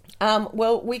noise.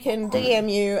 Well, we can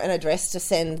DM you an address to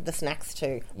send the snacks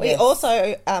to. We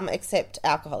also accept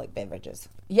alcoholic beverages.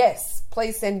 Yes,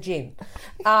 please send gin.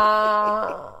 Amy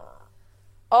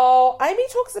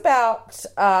talks about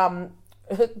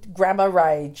grammar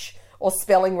rage or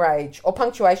spelling rage or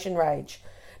punctuation rage.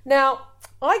 Now,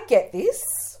 I get this,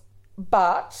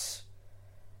 but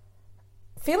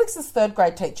Felix's third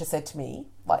grade teacher said to me,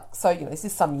 this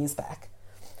is some years back,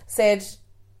 said,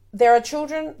 there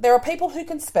are people who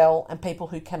can spell and people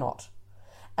who cannot.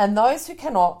 And those who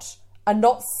cannot are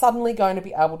not suddenly going to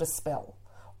be able to spell.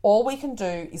 All we can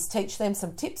do is teach them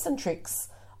some tips and tricks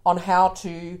on how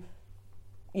to,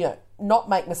 not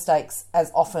make mistakes as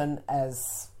often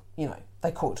as,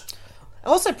 they could.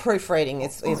 Also, proofreading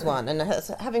is one. And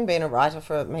having been a writer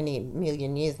for many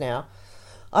million years now,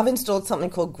 I've installed something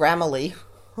called Grammarly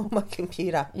on my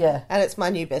computer. Yeah. And it's my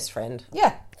new best friend.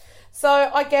 Yeah. So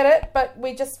I get it, but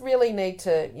we just really need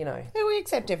to, Yeah, we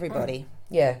accept everybody.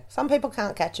 Yeah. Some people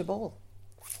can't catch a ball.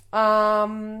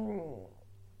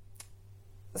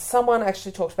 Someone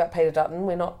actually talked about Peter Dutton.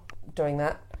 We're not doing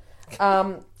that.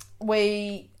 My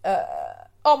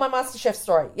MasterChef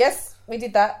story. Yes, we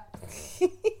did that.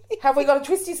 Have we got a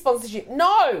Twisty sponsorship?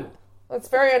 No! That's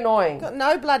very annoying. Got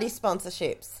no bloody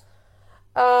sponsorships.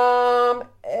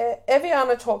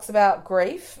 Eviana talks about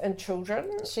grief and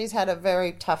children. She's had a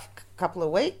very tough couple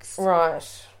of weeks. Right.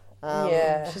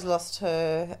 Yeah. She's lost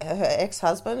her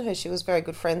ex-husband, who she was very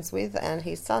good friends with, and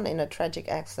his son in a tragic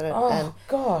accident. Oh,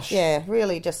 gosh. Yeah,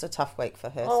 really just a tough week for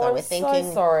her. Oh, I'm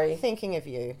so sorry. Thinking of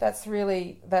you. That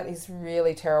is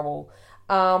really terrible.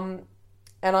 And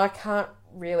I can't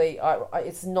really,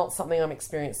 it's not something I'm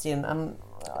experienced in. I'm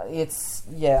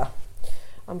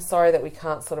sorry that we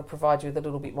can't sort of provide you with a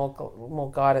little bit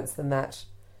more guidance than that.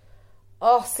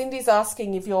 Oh, Cindy's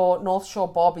asking if your North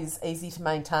Shore bob is easy to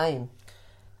maintain.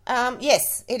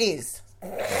 Yes, it is.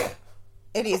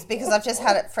 It is, because I've just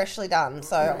had it freshly done.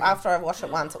 So after I wash it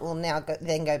once, it will now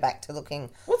go back to looking.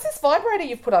 What's this vibrator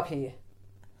you've put up here?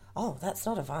 Oh, that's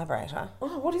not a vibrator.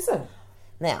 Oh, what is it?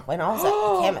 Now, when I was at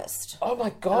the chemist... Oh,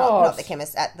 my God. Not the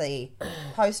chemist, at the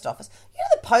post office. You know,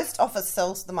 the post office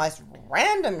sells the most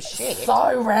random shit.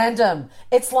 So random.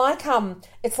 It's like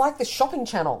the shopping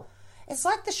channel. It's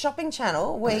like the shopping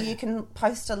channel where you can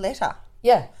post a letter.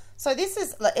 Yeah. So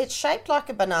it's shaped like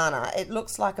a banana. It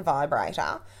looks like a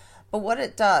vibrator. But what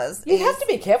it does You have to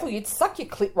be careful. You'd suck your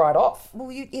clit right off. Well,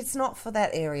 it's not for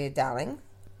that area, darling.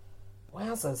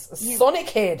 Wowzers. A sonic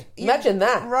head. Imagine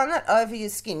that. Run it over your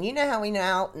skin. You know how we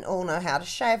now all know how to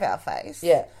shave our face?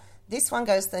 Yeah. This one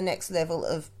goes to the next level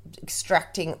of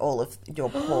extracting all of your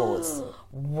pores.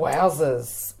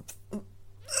 Wowzers.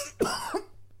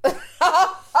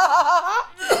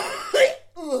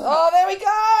 Oh, there we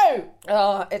go.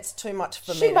 Oh, it's too much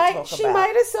for me to talk about.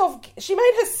 She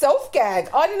made herself gag.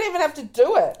 I didn't even have to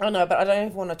do it. I know, but I don't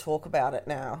even want to talk about it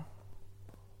now.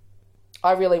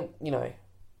 I really,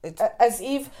 as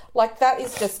if like that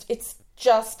is just it's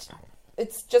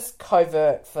just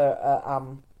covert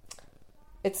for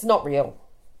it's not real.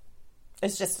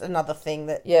 It's just another thing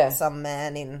that some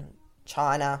man in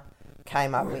China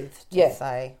came up with to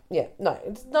say. Yeah, no,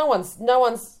 no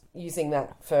one's using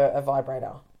that for a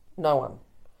vibrator. No one.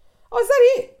 Oh, is that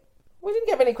it? We didn't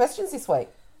get many questions this week.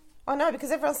 I know, because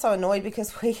everyone's so annoyed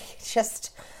because I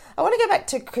want to go back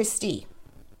to Christy.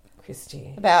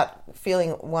 About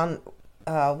feeling worn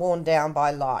down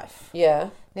by life. Yeah.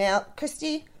 Now,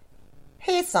 Christy,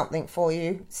 here's something for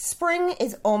you. Spring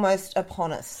is almost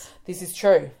upon us. This is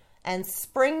true. And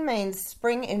spring means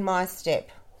spring in my step.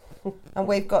 And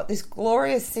we've got this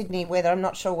glorious Sydney weather. I'm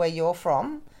not sure where you're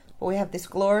from, but we have this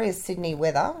glorious Sydney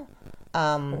weather.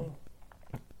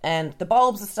 And the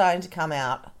bulbs are starting to come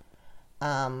out.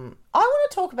 I want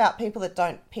to talk about people that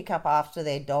don't pick up after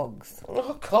their dogs.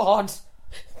 Oh, God.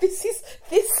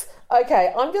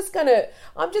 Okay, I'm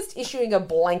just issuing a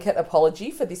blanket apology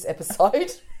for this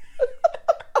episode.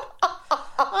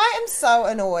 I am so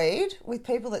annoyed with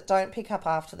people that don't pick up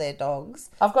after their dogs.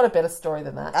 I've got a better story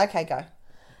than that. Okay, go.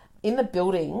 In the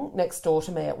building next door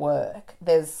to me at work,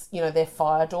 there's, their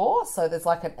fire door. So there's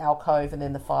like an alcove and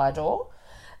then the fire door.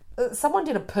 Someone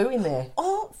did a poo in there.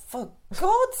 Oh, for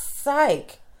God's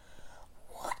sake.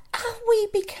 What are we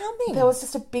becoming? There was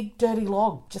just a big dirty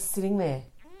log just sitting there.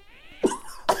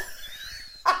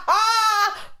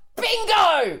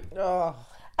 Bingo! Oh.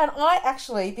 And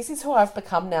this is who I've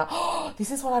become now.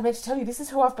 This is what I meant to tell you. This is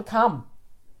who I've become.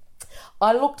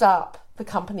 I looked up the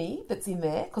company that's in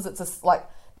there because it's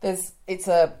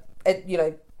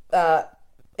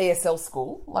ESL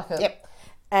school, Yep.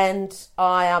 And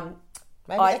I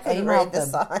Maybe I couldn't read the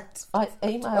site. I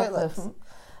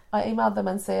emailed them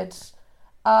and said,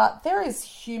 there is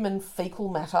human fecal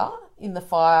matter in the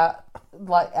fire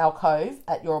alcove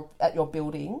at your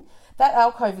building. That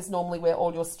alcove is normally where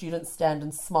all your students stand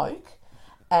and smoke.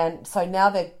 And so now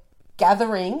they're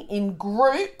gathering in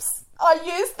groups. I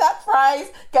used that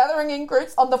phrase, gathering in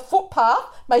groups on the footpath,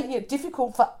 making it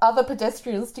difficult for other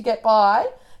pedestrians to get by.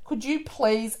 Could you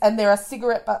please? And there are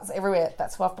cigarette butts everywhere.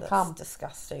 That's who I've become. That's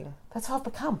disgusting. That's who I've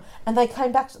become. And they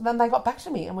came back. Then they got back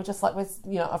to me, and we're just like,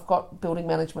 I've got building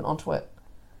management onto it.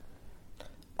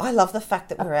 I love the fact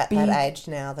that we're at that age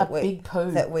now that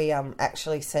we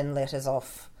actually send letters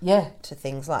off. Yeah. To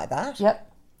things like that.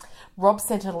 Yep. Rob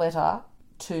sent a letter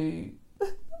to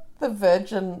the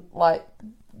Virgin,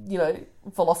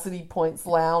 Velocity Points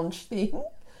lounge thing,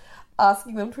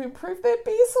 asking them to improve their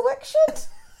beer selection.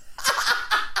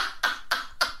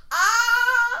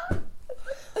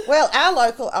 Well, our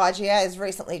local IGA has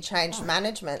recently changed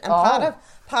management, and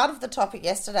part of the topic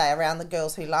yesterday around the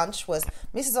girls who lunch was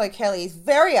Mrs O'Kelly is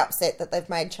very upset that they've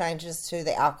made changes to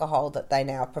the alcohol that they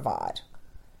now provide.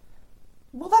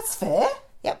 Well, that's fair.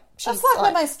 Yep. That's like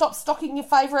when they stop stocking your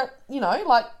favourite,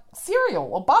 cereal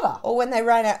or butter. Or when they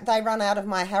run out of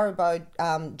my Haribo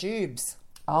Jubes.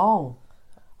 Oh.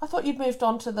 I thought you'd moved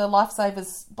on to the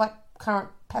Lifesavers blackcurrant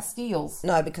pastilles.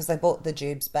 No, because they bought the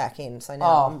Jubes back in, so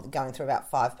now I'm going through about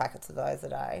 5 packets of those a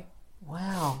day.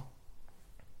 Wow.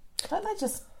 Do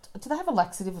they have a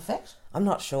laxative effect? I'm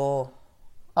not sure.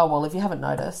 Oh, well, if you haven't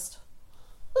noticed.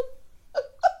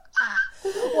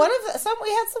 We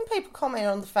had some people comment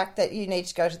on the fact that you need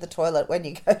to go to the toilet when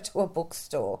you go to a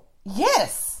bookstore.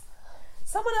 Yes.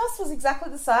 Someone else was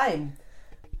exactly the same.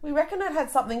 We reckon it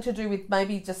had something to do with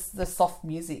maybe just the soft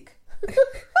music.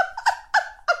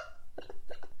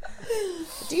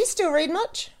 Do you still read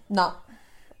much? No.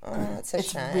 Oh, it's a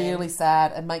shame. It's really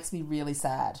sad. It makes me really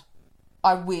sad.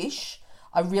 I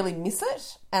really miss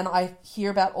it, and I hear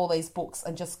about all these books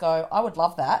and just go, I would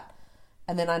love that,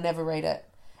 and then I never read it.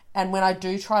 And when I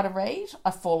do try to read,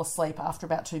 I fall asleep after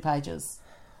about 2 pages.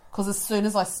 Because as soon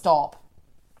as I stop,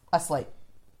 I sleep.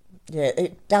 Yeah,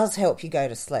 it does help you go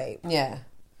to sleep. Yeah.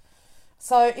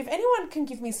 So if anyone can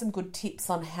give me some good tips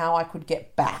on how I could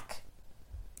get back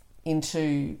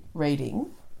into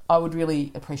reading, I would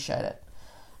really appreciate it.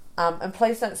 And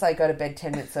please don't say go to bed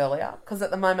 10 minutes earlier, because at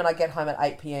the moment I get home at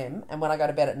 8 p.m. and when I go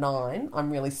to bed at 9,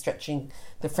 I'm really stretching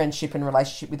the friendship and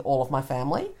relationship with all of my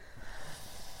family.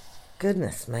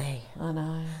 Goodness me. I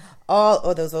know.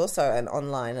 Oh, there was also an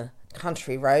online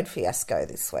country road fiasco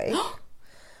this week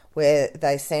where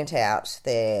they sent out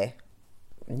their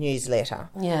newsletter.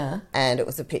 Yeah. And it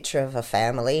was a picture of a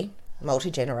family,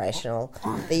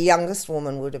 multi-generational. The youngest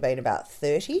woman would have been about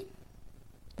 30.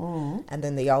 And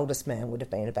then the oldest man would have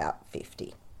been about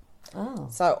 50. Oh.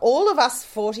 So all of us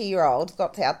 40-year-olds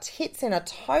got our tits in a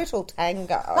total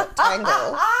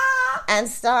tangle and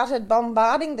started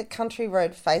bombarding the Country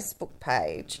Road Facebook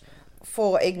page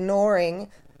for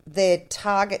ignoring their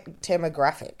target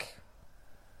demographic.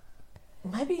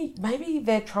 Maybe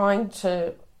they're trying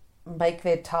to make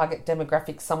their target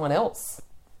demographic someone else.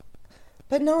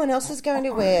 But no one else is going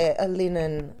to wear a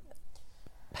linen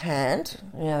pant.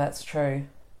 Yeah, that's true.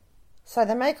 So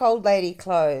they make old lady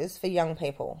clothes for young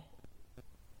people.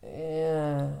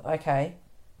 Yeah, okay.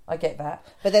 I get that.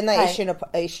 But then they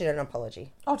issued an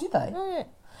apology. Oh, did they? Oh,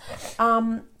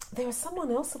 yeah. There was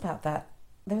someone else about that.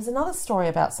 There was another story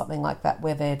about something like that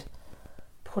where they'd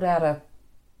put out a...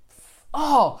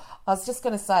 Oh, I was just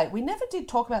going to say, we never did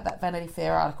talk about that Vanity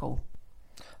Fair article.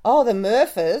 Oh, the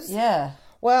Murphys? Yeah.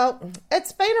 Well,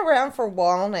 it's been around for a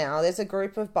while now. There's a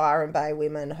group of Byron Bay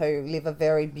women who live a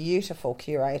very beautiful,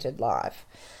 curated life.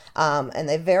 And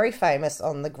they're very famous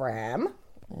on the gram.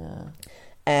 Yeah.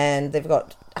 And they've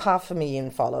got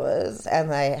 500,000 followers.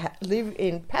 And they live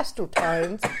in pastel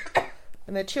tones.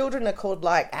 And their children are called,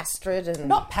 like, Astrid and...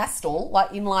 Not pastel,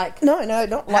 like in like... No,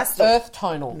 not pastel. Like earth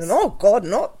tonals. No, God,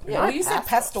 not... Yeah, well, you said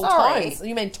pastel Sorry. tones.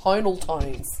 You mean tonal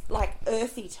tones. Like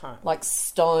earthy tones. Like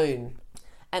stone.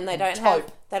 And they don't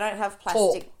have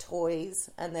plastic toys,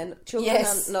 and then children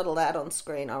are not allowed on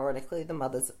screen. Ironically, the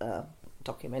mothers are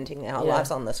documenting their whole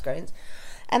lives on the screens.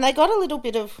 And they got a little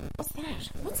bit of... What's that?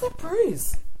 What's that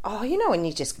bruise? Oh, you know when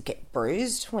you just get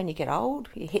bruised when you get old?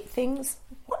 You hit things?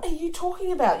 What are you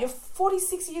talking about? You're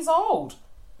 46 years old.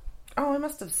 Oh, I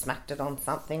must have smacked it on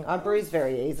something. I bruise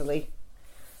very easily.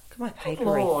 Look at my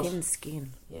papery, thin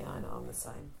skin. Yeah, I know, I'm the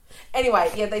same.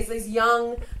 Anyway, yeah, there's these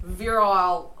young,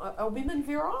 virile... Are women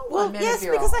virile? Well, men yes,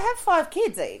 virile? because they have 5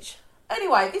 kids each.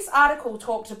 Anyway, this article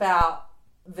talked about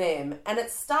them, and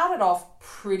it started off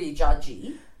pretty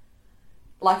judgy.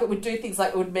 Like, it would do things like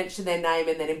it would mention their name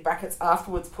and then in brackets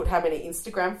afterwards put how many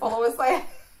Instagram followers they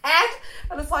had.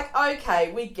 And it's like,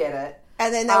 okay, we get it.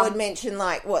 And then they would mention,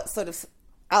 like, what sort of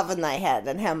oven they had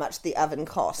and how much the oven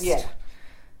cost. Yeah.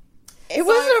 It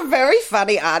was a very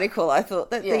funny article. I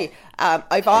thought that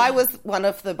if I was one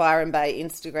of the Byron Bay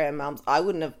Instagram mums, I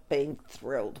wouldn't have been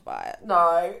thrilled by it.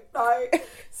 No.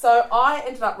 So I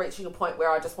ended up reaching a point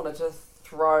where I just wanted to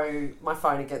throw my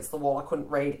phone against the wall. I couldn't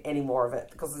read any more of it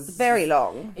because it's very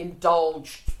long.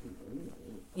 Indulged,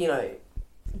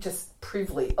 just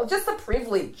privilege. Just the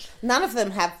privilege. None of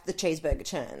them have the cheeseburger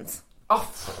churns. Oh,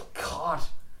 God.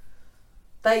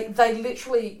 They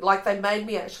literally, like, they made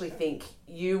me actually think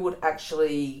you would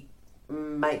actually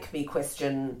make me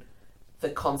question the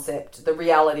concept, the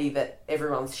reality that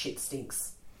everyone's shit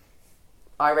stinks.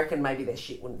 I reckon maybe their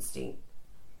shit wouldn't stink.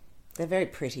 They're very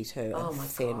pretty too. Oh my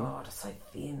thin. God, so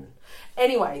thin.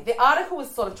 Anyway, the article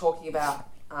was sort of talking about,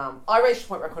 I reached a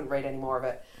point where I couldn't read any more of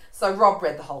it. So Rob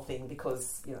read the whole thing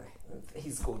because,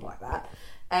 he's good like that.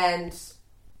 And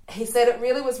he said it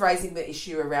really was raising the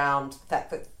issue around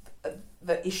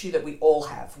the issue that we all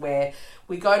have, where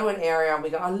we go to an area and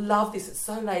we go, I love this, it's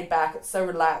so laid back, it's so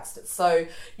relaxed, it's so,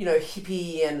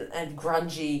 hippie and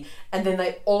grungy, and then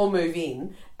they all move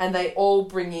in and they all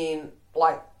bring in,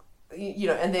 like,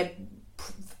 and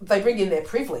they bring in their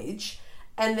privilege,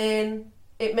 and then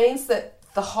it means that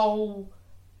the whole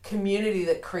community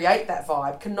that create that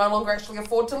vibe can no longer actually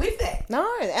afford to live there. No,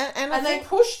 and they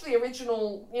push the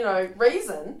original,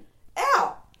 reason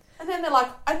out. And then they're like,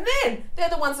 and then they're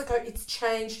the ones that go, it's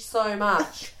changed so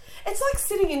much. It's like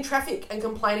sitting in traffic and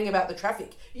complaining about the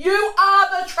traffic. You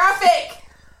are the traffic!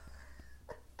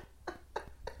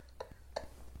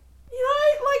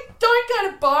 Don't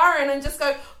go to Byron and just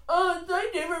go, oh,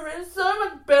 they never ran so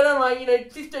much better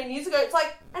 15 years ago. It's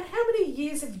like, and how many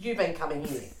years have you been coming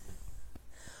here?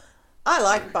 I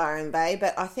like Byron Bay,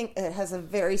 but I think it has a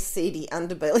very seedy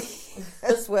underbelly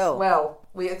as well. Well,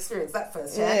 we experienced that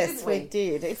firsthand, didn't we? Yes, we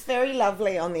did. It's very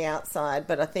lovely on the outside,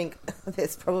 but I think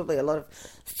there's probably a lot of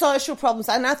social problems.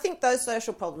 And I think those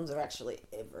social problems are actually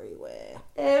everywhere.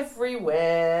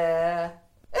 Everywhere.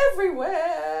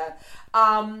 everywhere.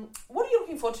 What are you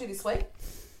looking forward to this week?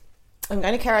 I'm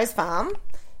going to Caro's farm.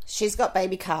 She's got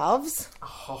baby calves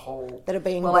that are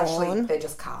being born. Well, actually, they're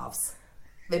just calves.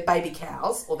 They're baby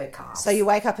cows or they're calves. So you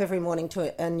wake up every morning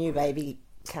to a new baby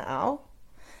cow,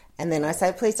 and then I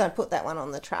say, please don't put that one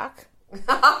on the truck.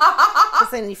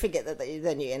 Because then you forget that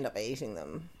then you end up eating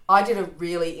them. I did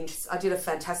a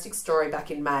fantastic story back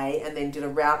in May, and then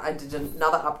I did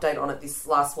another update on it this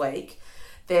last week.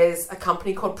 There's a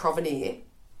company called Provenir,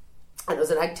 and it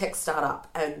was an ag tech startup,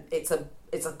 and it's a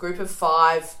group of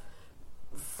 5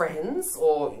 friends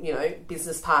or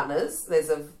business partners. There's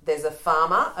a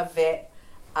farmer, a vet,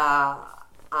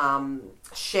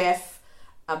 chef,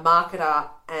 a marketer,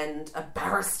 and a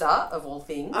barrister, of all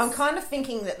things. I'm kind of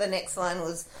thinking that the next line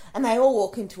was, and they all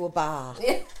walk into a bar.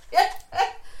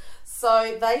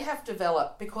 So they have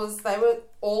developed, because they were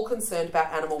all concerned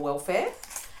about animal welfare,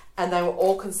 and they were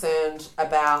all concerned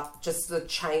about just the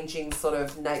changing sort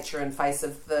of nature and face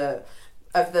of the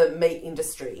meat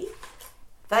industry.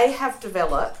 They have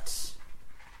developed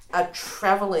a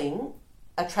travelling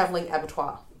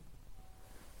abattoir.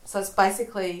 So it's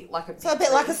basically like a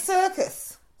bit like a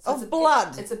circus of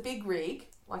blood. It's a big rig,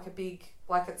 like a big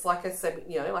one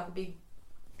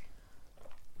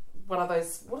of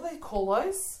those, what do they call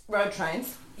those? Road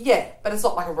trains. Yeah, but it's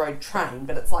not like a road train,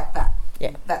 but it's like that.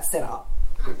 Yeah. That setup.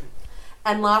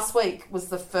 And last week was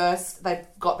the first, they've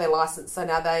got their licence, so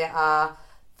now they are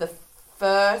the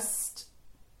first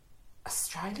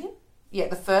Australian? Yeah,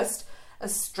 the first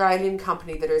Australian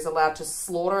company that is allowed to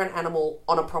slaughter an animal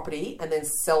on a property and then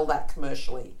sell that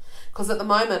commercially. Because at the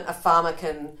moment, a farmer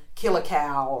can kill a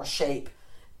cow or a sheep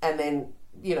and then,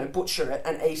 butcher it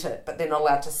and eat it, but they're not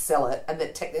allowed to sell it, and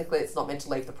that technically it's not meant to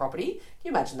leave the property. Can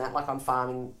you imagine that? Like on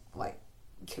farming,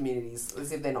 communities,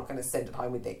 as if they're not going to send it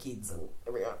home with their kids and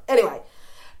everyone. Anyway,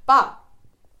 but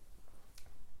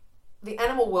the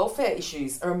animal welfare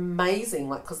issues are amazing,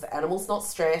 because the animal's not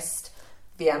stressed.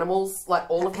 The animals,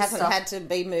 all of this stuff hasn't had to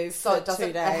be moved for 2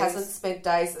 days. It hasn't spent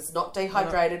days. It's not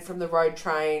dehydrated from the road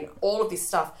train. All of this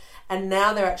stuff, and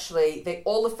now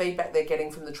all the feedback they're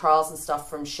getting from the trials and stuff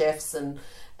from chefs and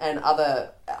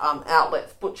other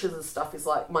outlets, butchers and stuff is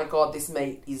like, my God, this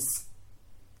meat is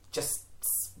just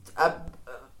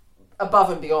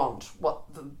above and beyond what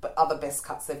the other best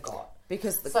cuts they've got.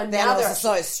 Because the animals are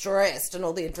so stressed and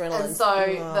all the adrenaline. And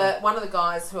so one of the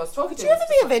guys who I was talking to... Could you ever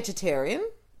be a vegetarian?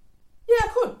 Yeah, I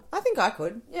could. I think I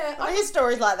could. Yeah. I hear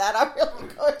stories like that. I really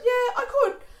could. Yeah, I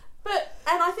could.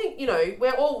 And I think,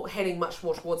 we're all heading much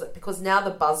more towards it, because now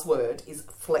the buzzword is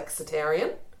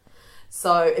flexitarian.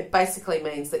 So it basically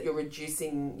means that you're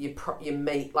reducing your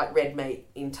meat, like red meat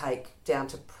intake, down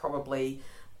to probably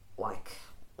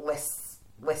less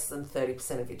than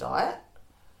 30% of your diet,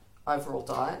 overall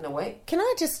diet in a week. Can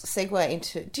I just segue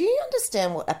into, do you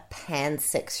understand what a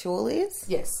pansexual is?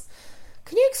 Yes.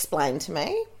 Can you explain to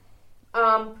me?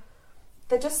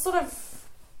 They're just sort of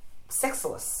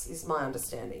sexless, is my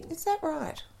understanding. Is that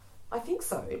right? I think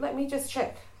so. Let me just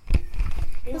check.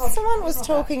 Someone was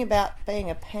talking about being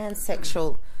a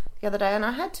pansexual the other day, and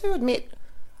I had to admit,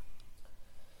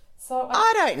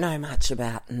 I don't know much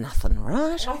about nothing,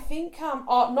 right? I think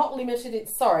not limited.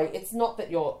 It's not that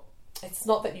you're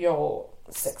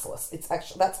sexless. It's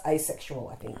actually, that's asexual,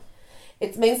 I think.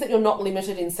 It means that you're not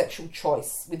limited in sexual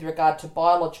choice with regard to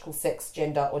biological sex,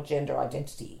 gender, or gender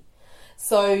identity.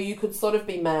 So you could sort of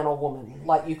be man or woman.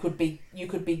 Like you could be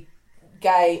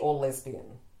gay or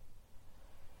lesbian.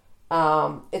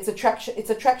 It's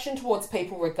attraction towards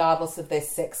people regardless of their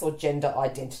sex or gender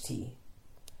identity.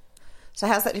 So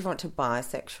how's that different to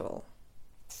bisexual?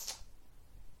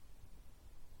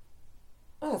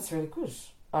 Oh, that's really good.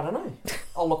 I don't know.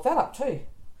 I'll look that up too.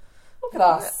 Look at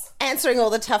us. Answering all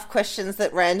the tough questions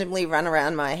that randomly run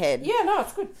around my head. Yeah, no,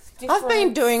 it's good. I've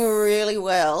been doing really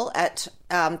well at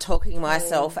talking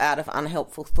myself out of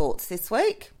unhelpful thoughts this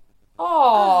week.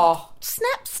 Oh.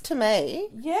 Snaps to me.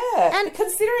 Yeah. And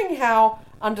considering how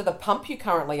under the pump you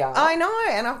currently are. I know.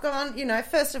 And I've gone,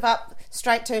 first of up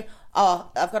straight to,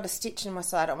 I've got a stitch in my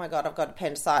side. Oh, my God, I've got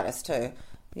appendicitis too.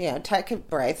 Take a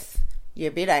breath. You're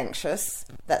a bit anxious.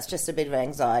 That's just a bit of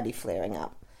anxiety flaring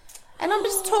up. And I'm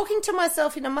just talking to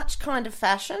myself in a much kinder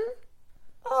fashion.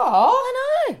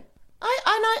 Oh. I know.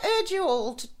 I urge you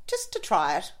all to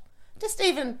try it. Just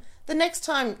even the next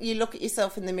time you look at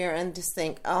yourself in the mirror and just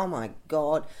think, oh my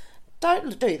God,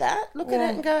 don't do that. Look at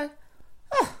it and go,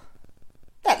 oh,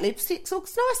 that lipstick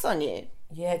looks nice on you.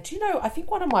 Yeah, do you know, I think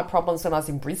one of my problems when I was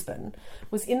in Brisbane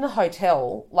was in the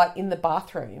hotel, in the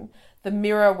bathroom, the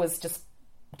mirror was just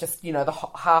the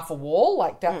half a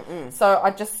wall, down. So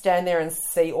I just stand there and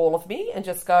see all of me and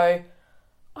just go,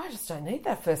 I just don't need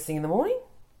that first thing in the morning.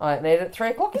 I don't need it at 3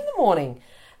 o'clock in the morning.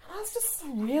 And I was just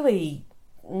really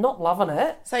not loving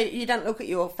it. So you don't look at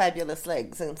your fabulous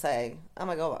legs and say, "Oh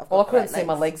my God, I've got Well, I couldn't great see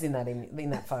my legs in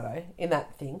that photo, in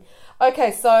that thing.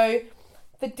 Okay, so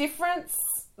the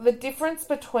difference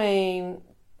between...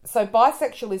 So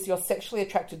bisexual is you're sexually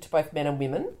attracted to both men and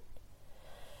women.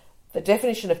 The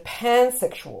definition of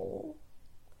pansexual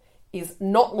is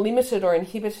not limited or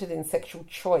inhibited in sexual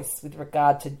choice with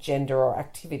regard to gender or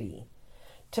activity.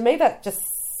 To me, that just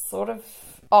sort of...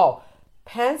 Oh,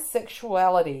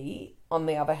 pansexuality, on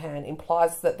the other hand,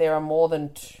 implies that there are more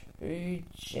than 2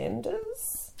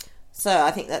 genders. So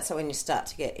I think that's when you start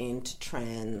to get into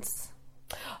trans.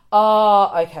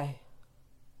 Oh, okay.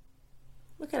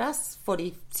 Look at us,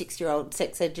 46-year-old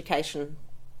sex education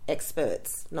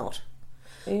experts, not.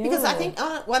 Yeah. Because I think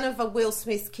one of Will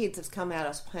Smith's kids has come out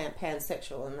as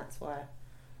pansexual, and that's why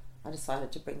I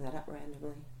decided to bring that up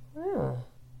randomly. Yeah.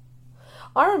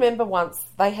 I remember once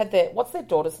they had what's their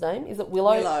daughter's name? Is it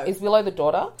Willow? Willow. Is Willow the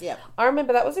daughter? Yeah. I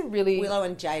remember that was a really... Willow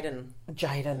and Jaden.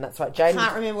 Jaden, that's right. Jaden.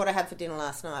 Can't remember what I had for dinner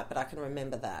last night, but I can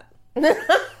remember that.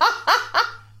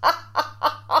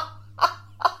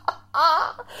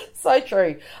 So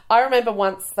true. I remember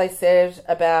once they said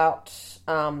about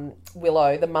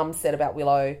Willow, the mum said about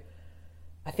Willow,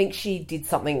 I think she did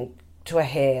something to her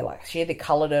hair, like she either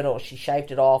coloured it or she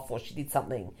shaved it off or she did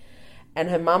something. And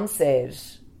her mum said,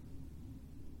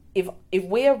 if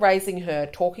we are raising her,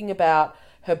 talking about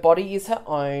her body is her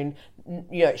own,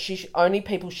 you know, only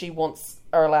people she wants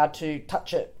are allowed to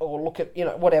touch it or look at, you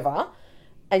know, whatever,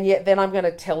 and yet then I'm going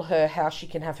to tell her how she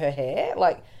can have her hair.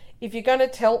 Like, if you're going to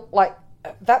tell, like,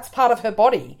 that's part of her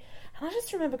body. And I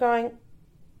just remember going,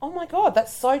 oh my God,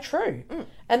 that's so true.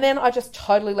 And then I just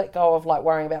totally let go of, like,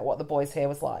 worrying about what the boy's hair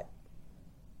was like.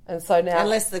 And so now...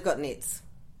 Unless they've got knits.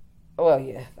 Well,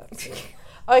 yeah, that's it.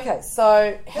 Okay,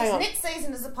 so hang on. Knit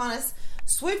season is upon us.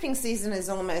 Swooping season is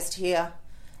almost here.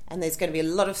 And there's going to be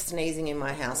a lot of sneezing in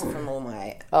my house from all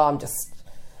my... Oh, I'm just...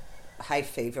 hay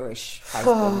feverish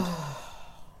husband.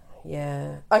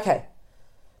 Yeah. Okay.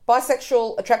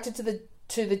 Bisexual, attracted to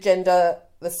the gender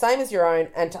the same as your own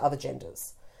and to other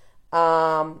genders.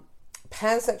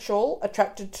 Pansexual,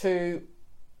 attracted to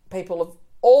people of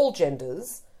all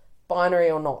genders,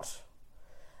 binary or not.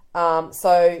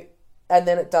 So, and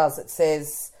then it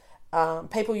says,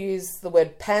 people use the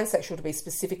word pansexual to be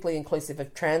specifically inclusive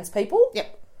of trans people.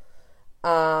 Yep.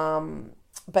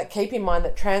 But keep in mind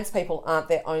that trans people aren't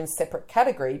their own separate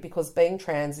category, because being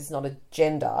trans is not a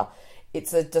gender.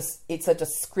 It's a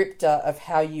descriptor of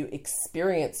how you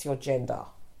experience your gender.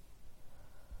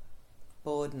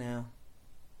 Bored now.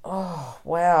 Oh,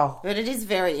 wow. But it is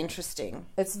very interesting.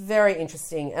 It's very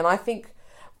interesting. And I think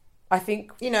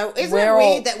you know, isn't it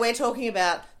weird that we're talking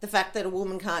about the fact that a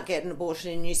woman can't get an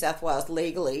abortion in New South Wales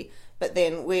legally, but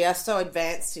then we are so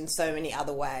advanced in so many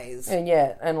other ways. And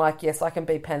yeah, and like, yes, I can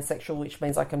be pansexual, which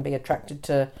means I can be attracted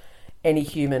to any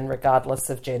human regardless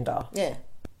of gender. Yeah.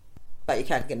 But you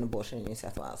can't get an abortion in New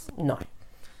South Wales. No.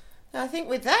 I think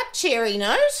with that cheery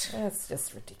note... That's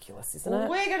just ridiculous, isn't it?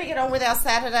 We're going to get on with our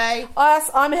Saturday.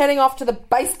 I'm heading off to the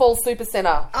baseball super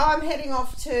centre. I'm heading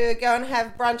off to go and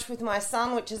have brunch with my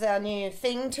son, which is our new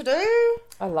thing to do.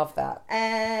 I love that.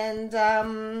 And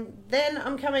then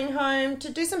I'm coming home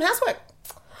to do some housework.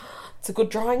 It's a good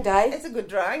drying day. It's a good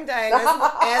drying day,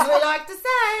 as we like to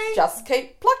say. Just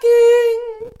keep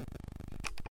plucking.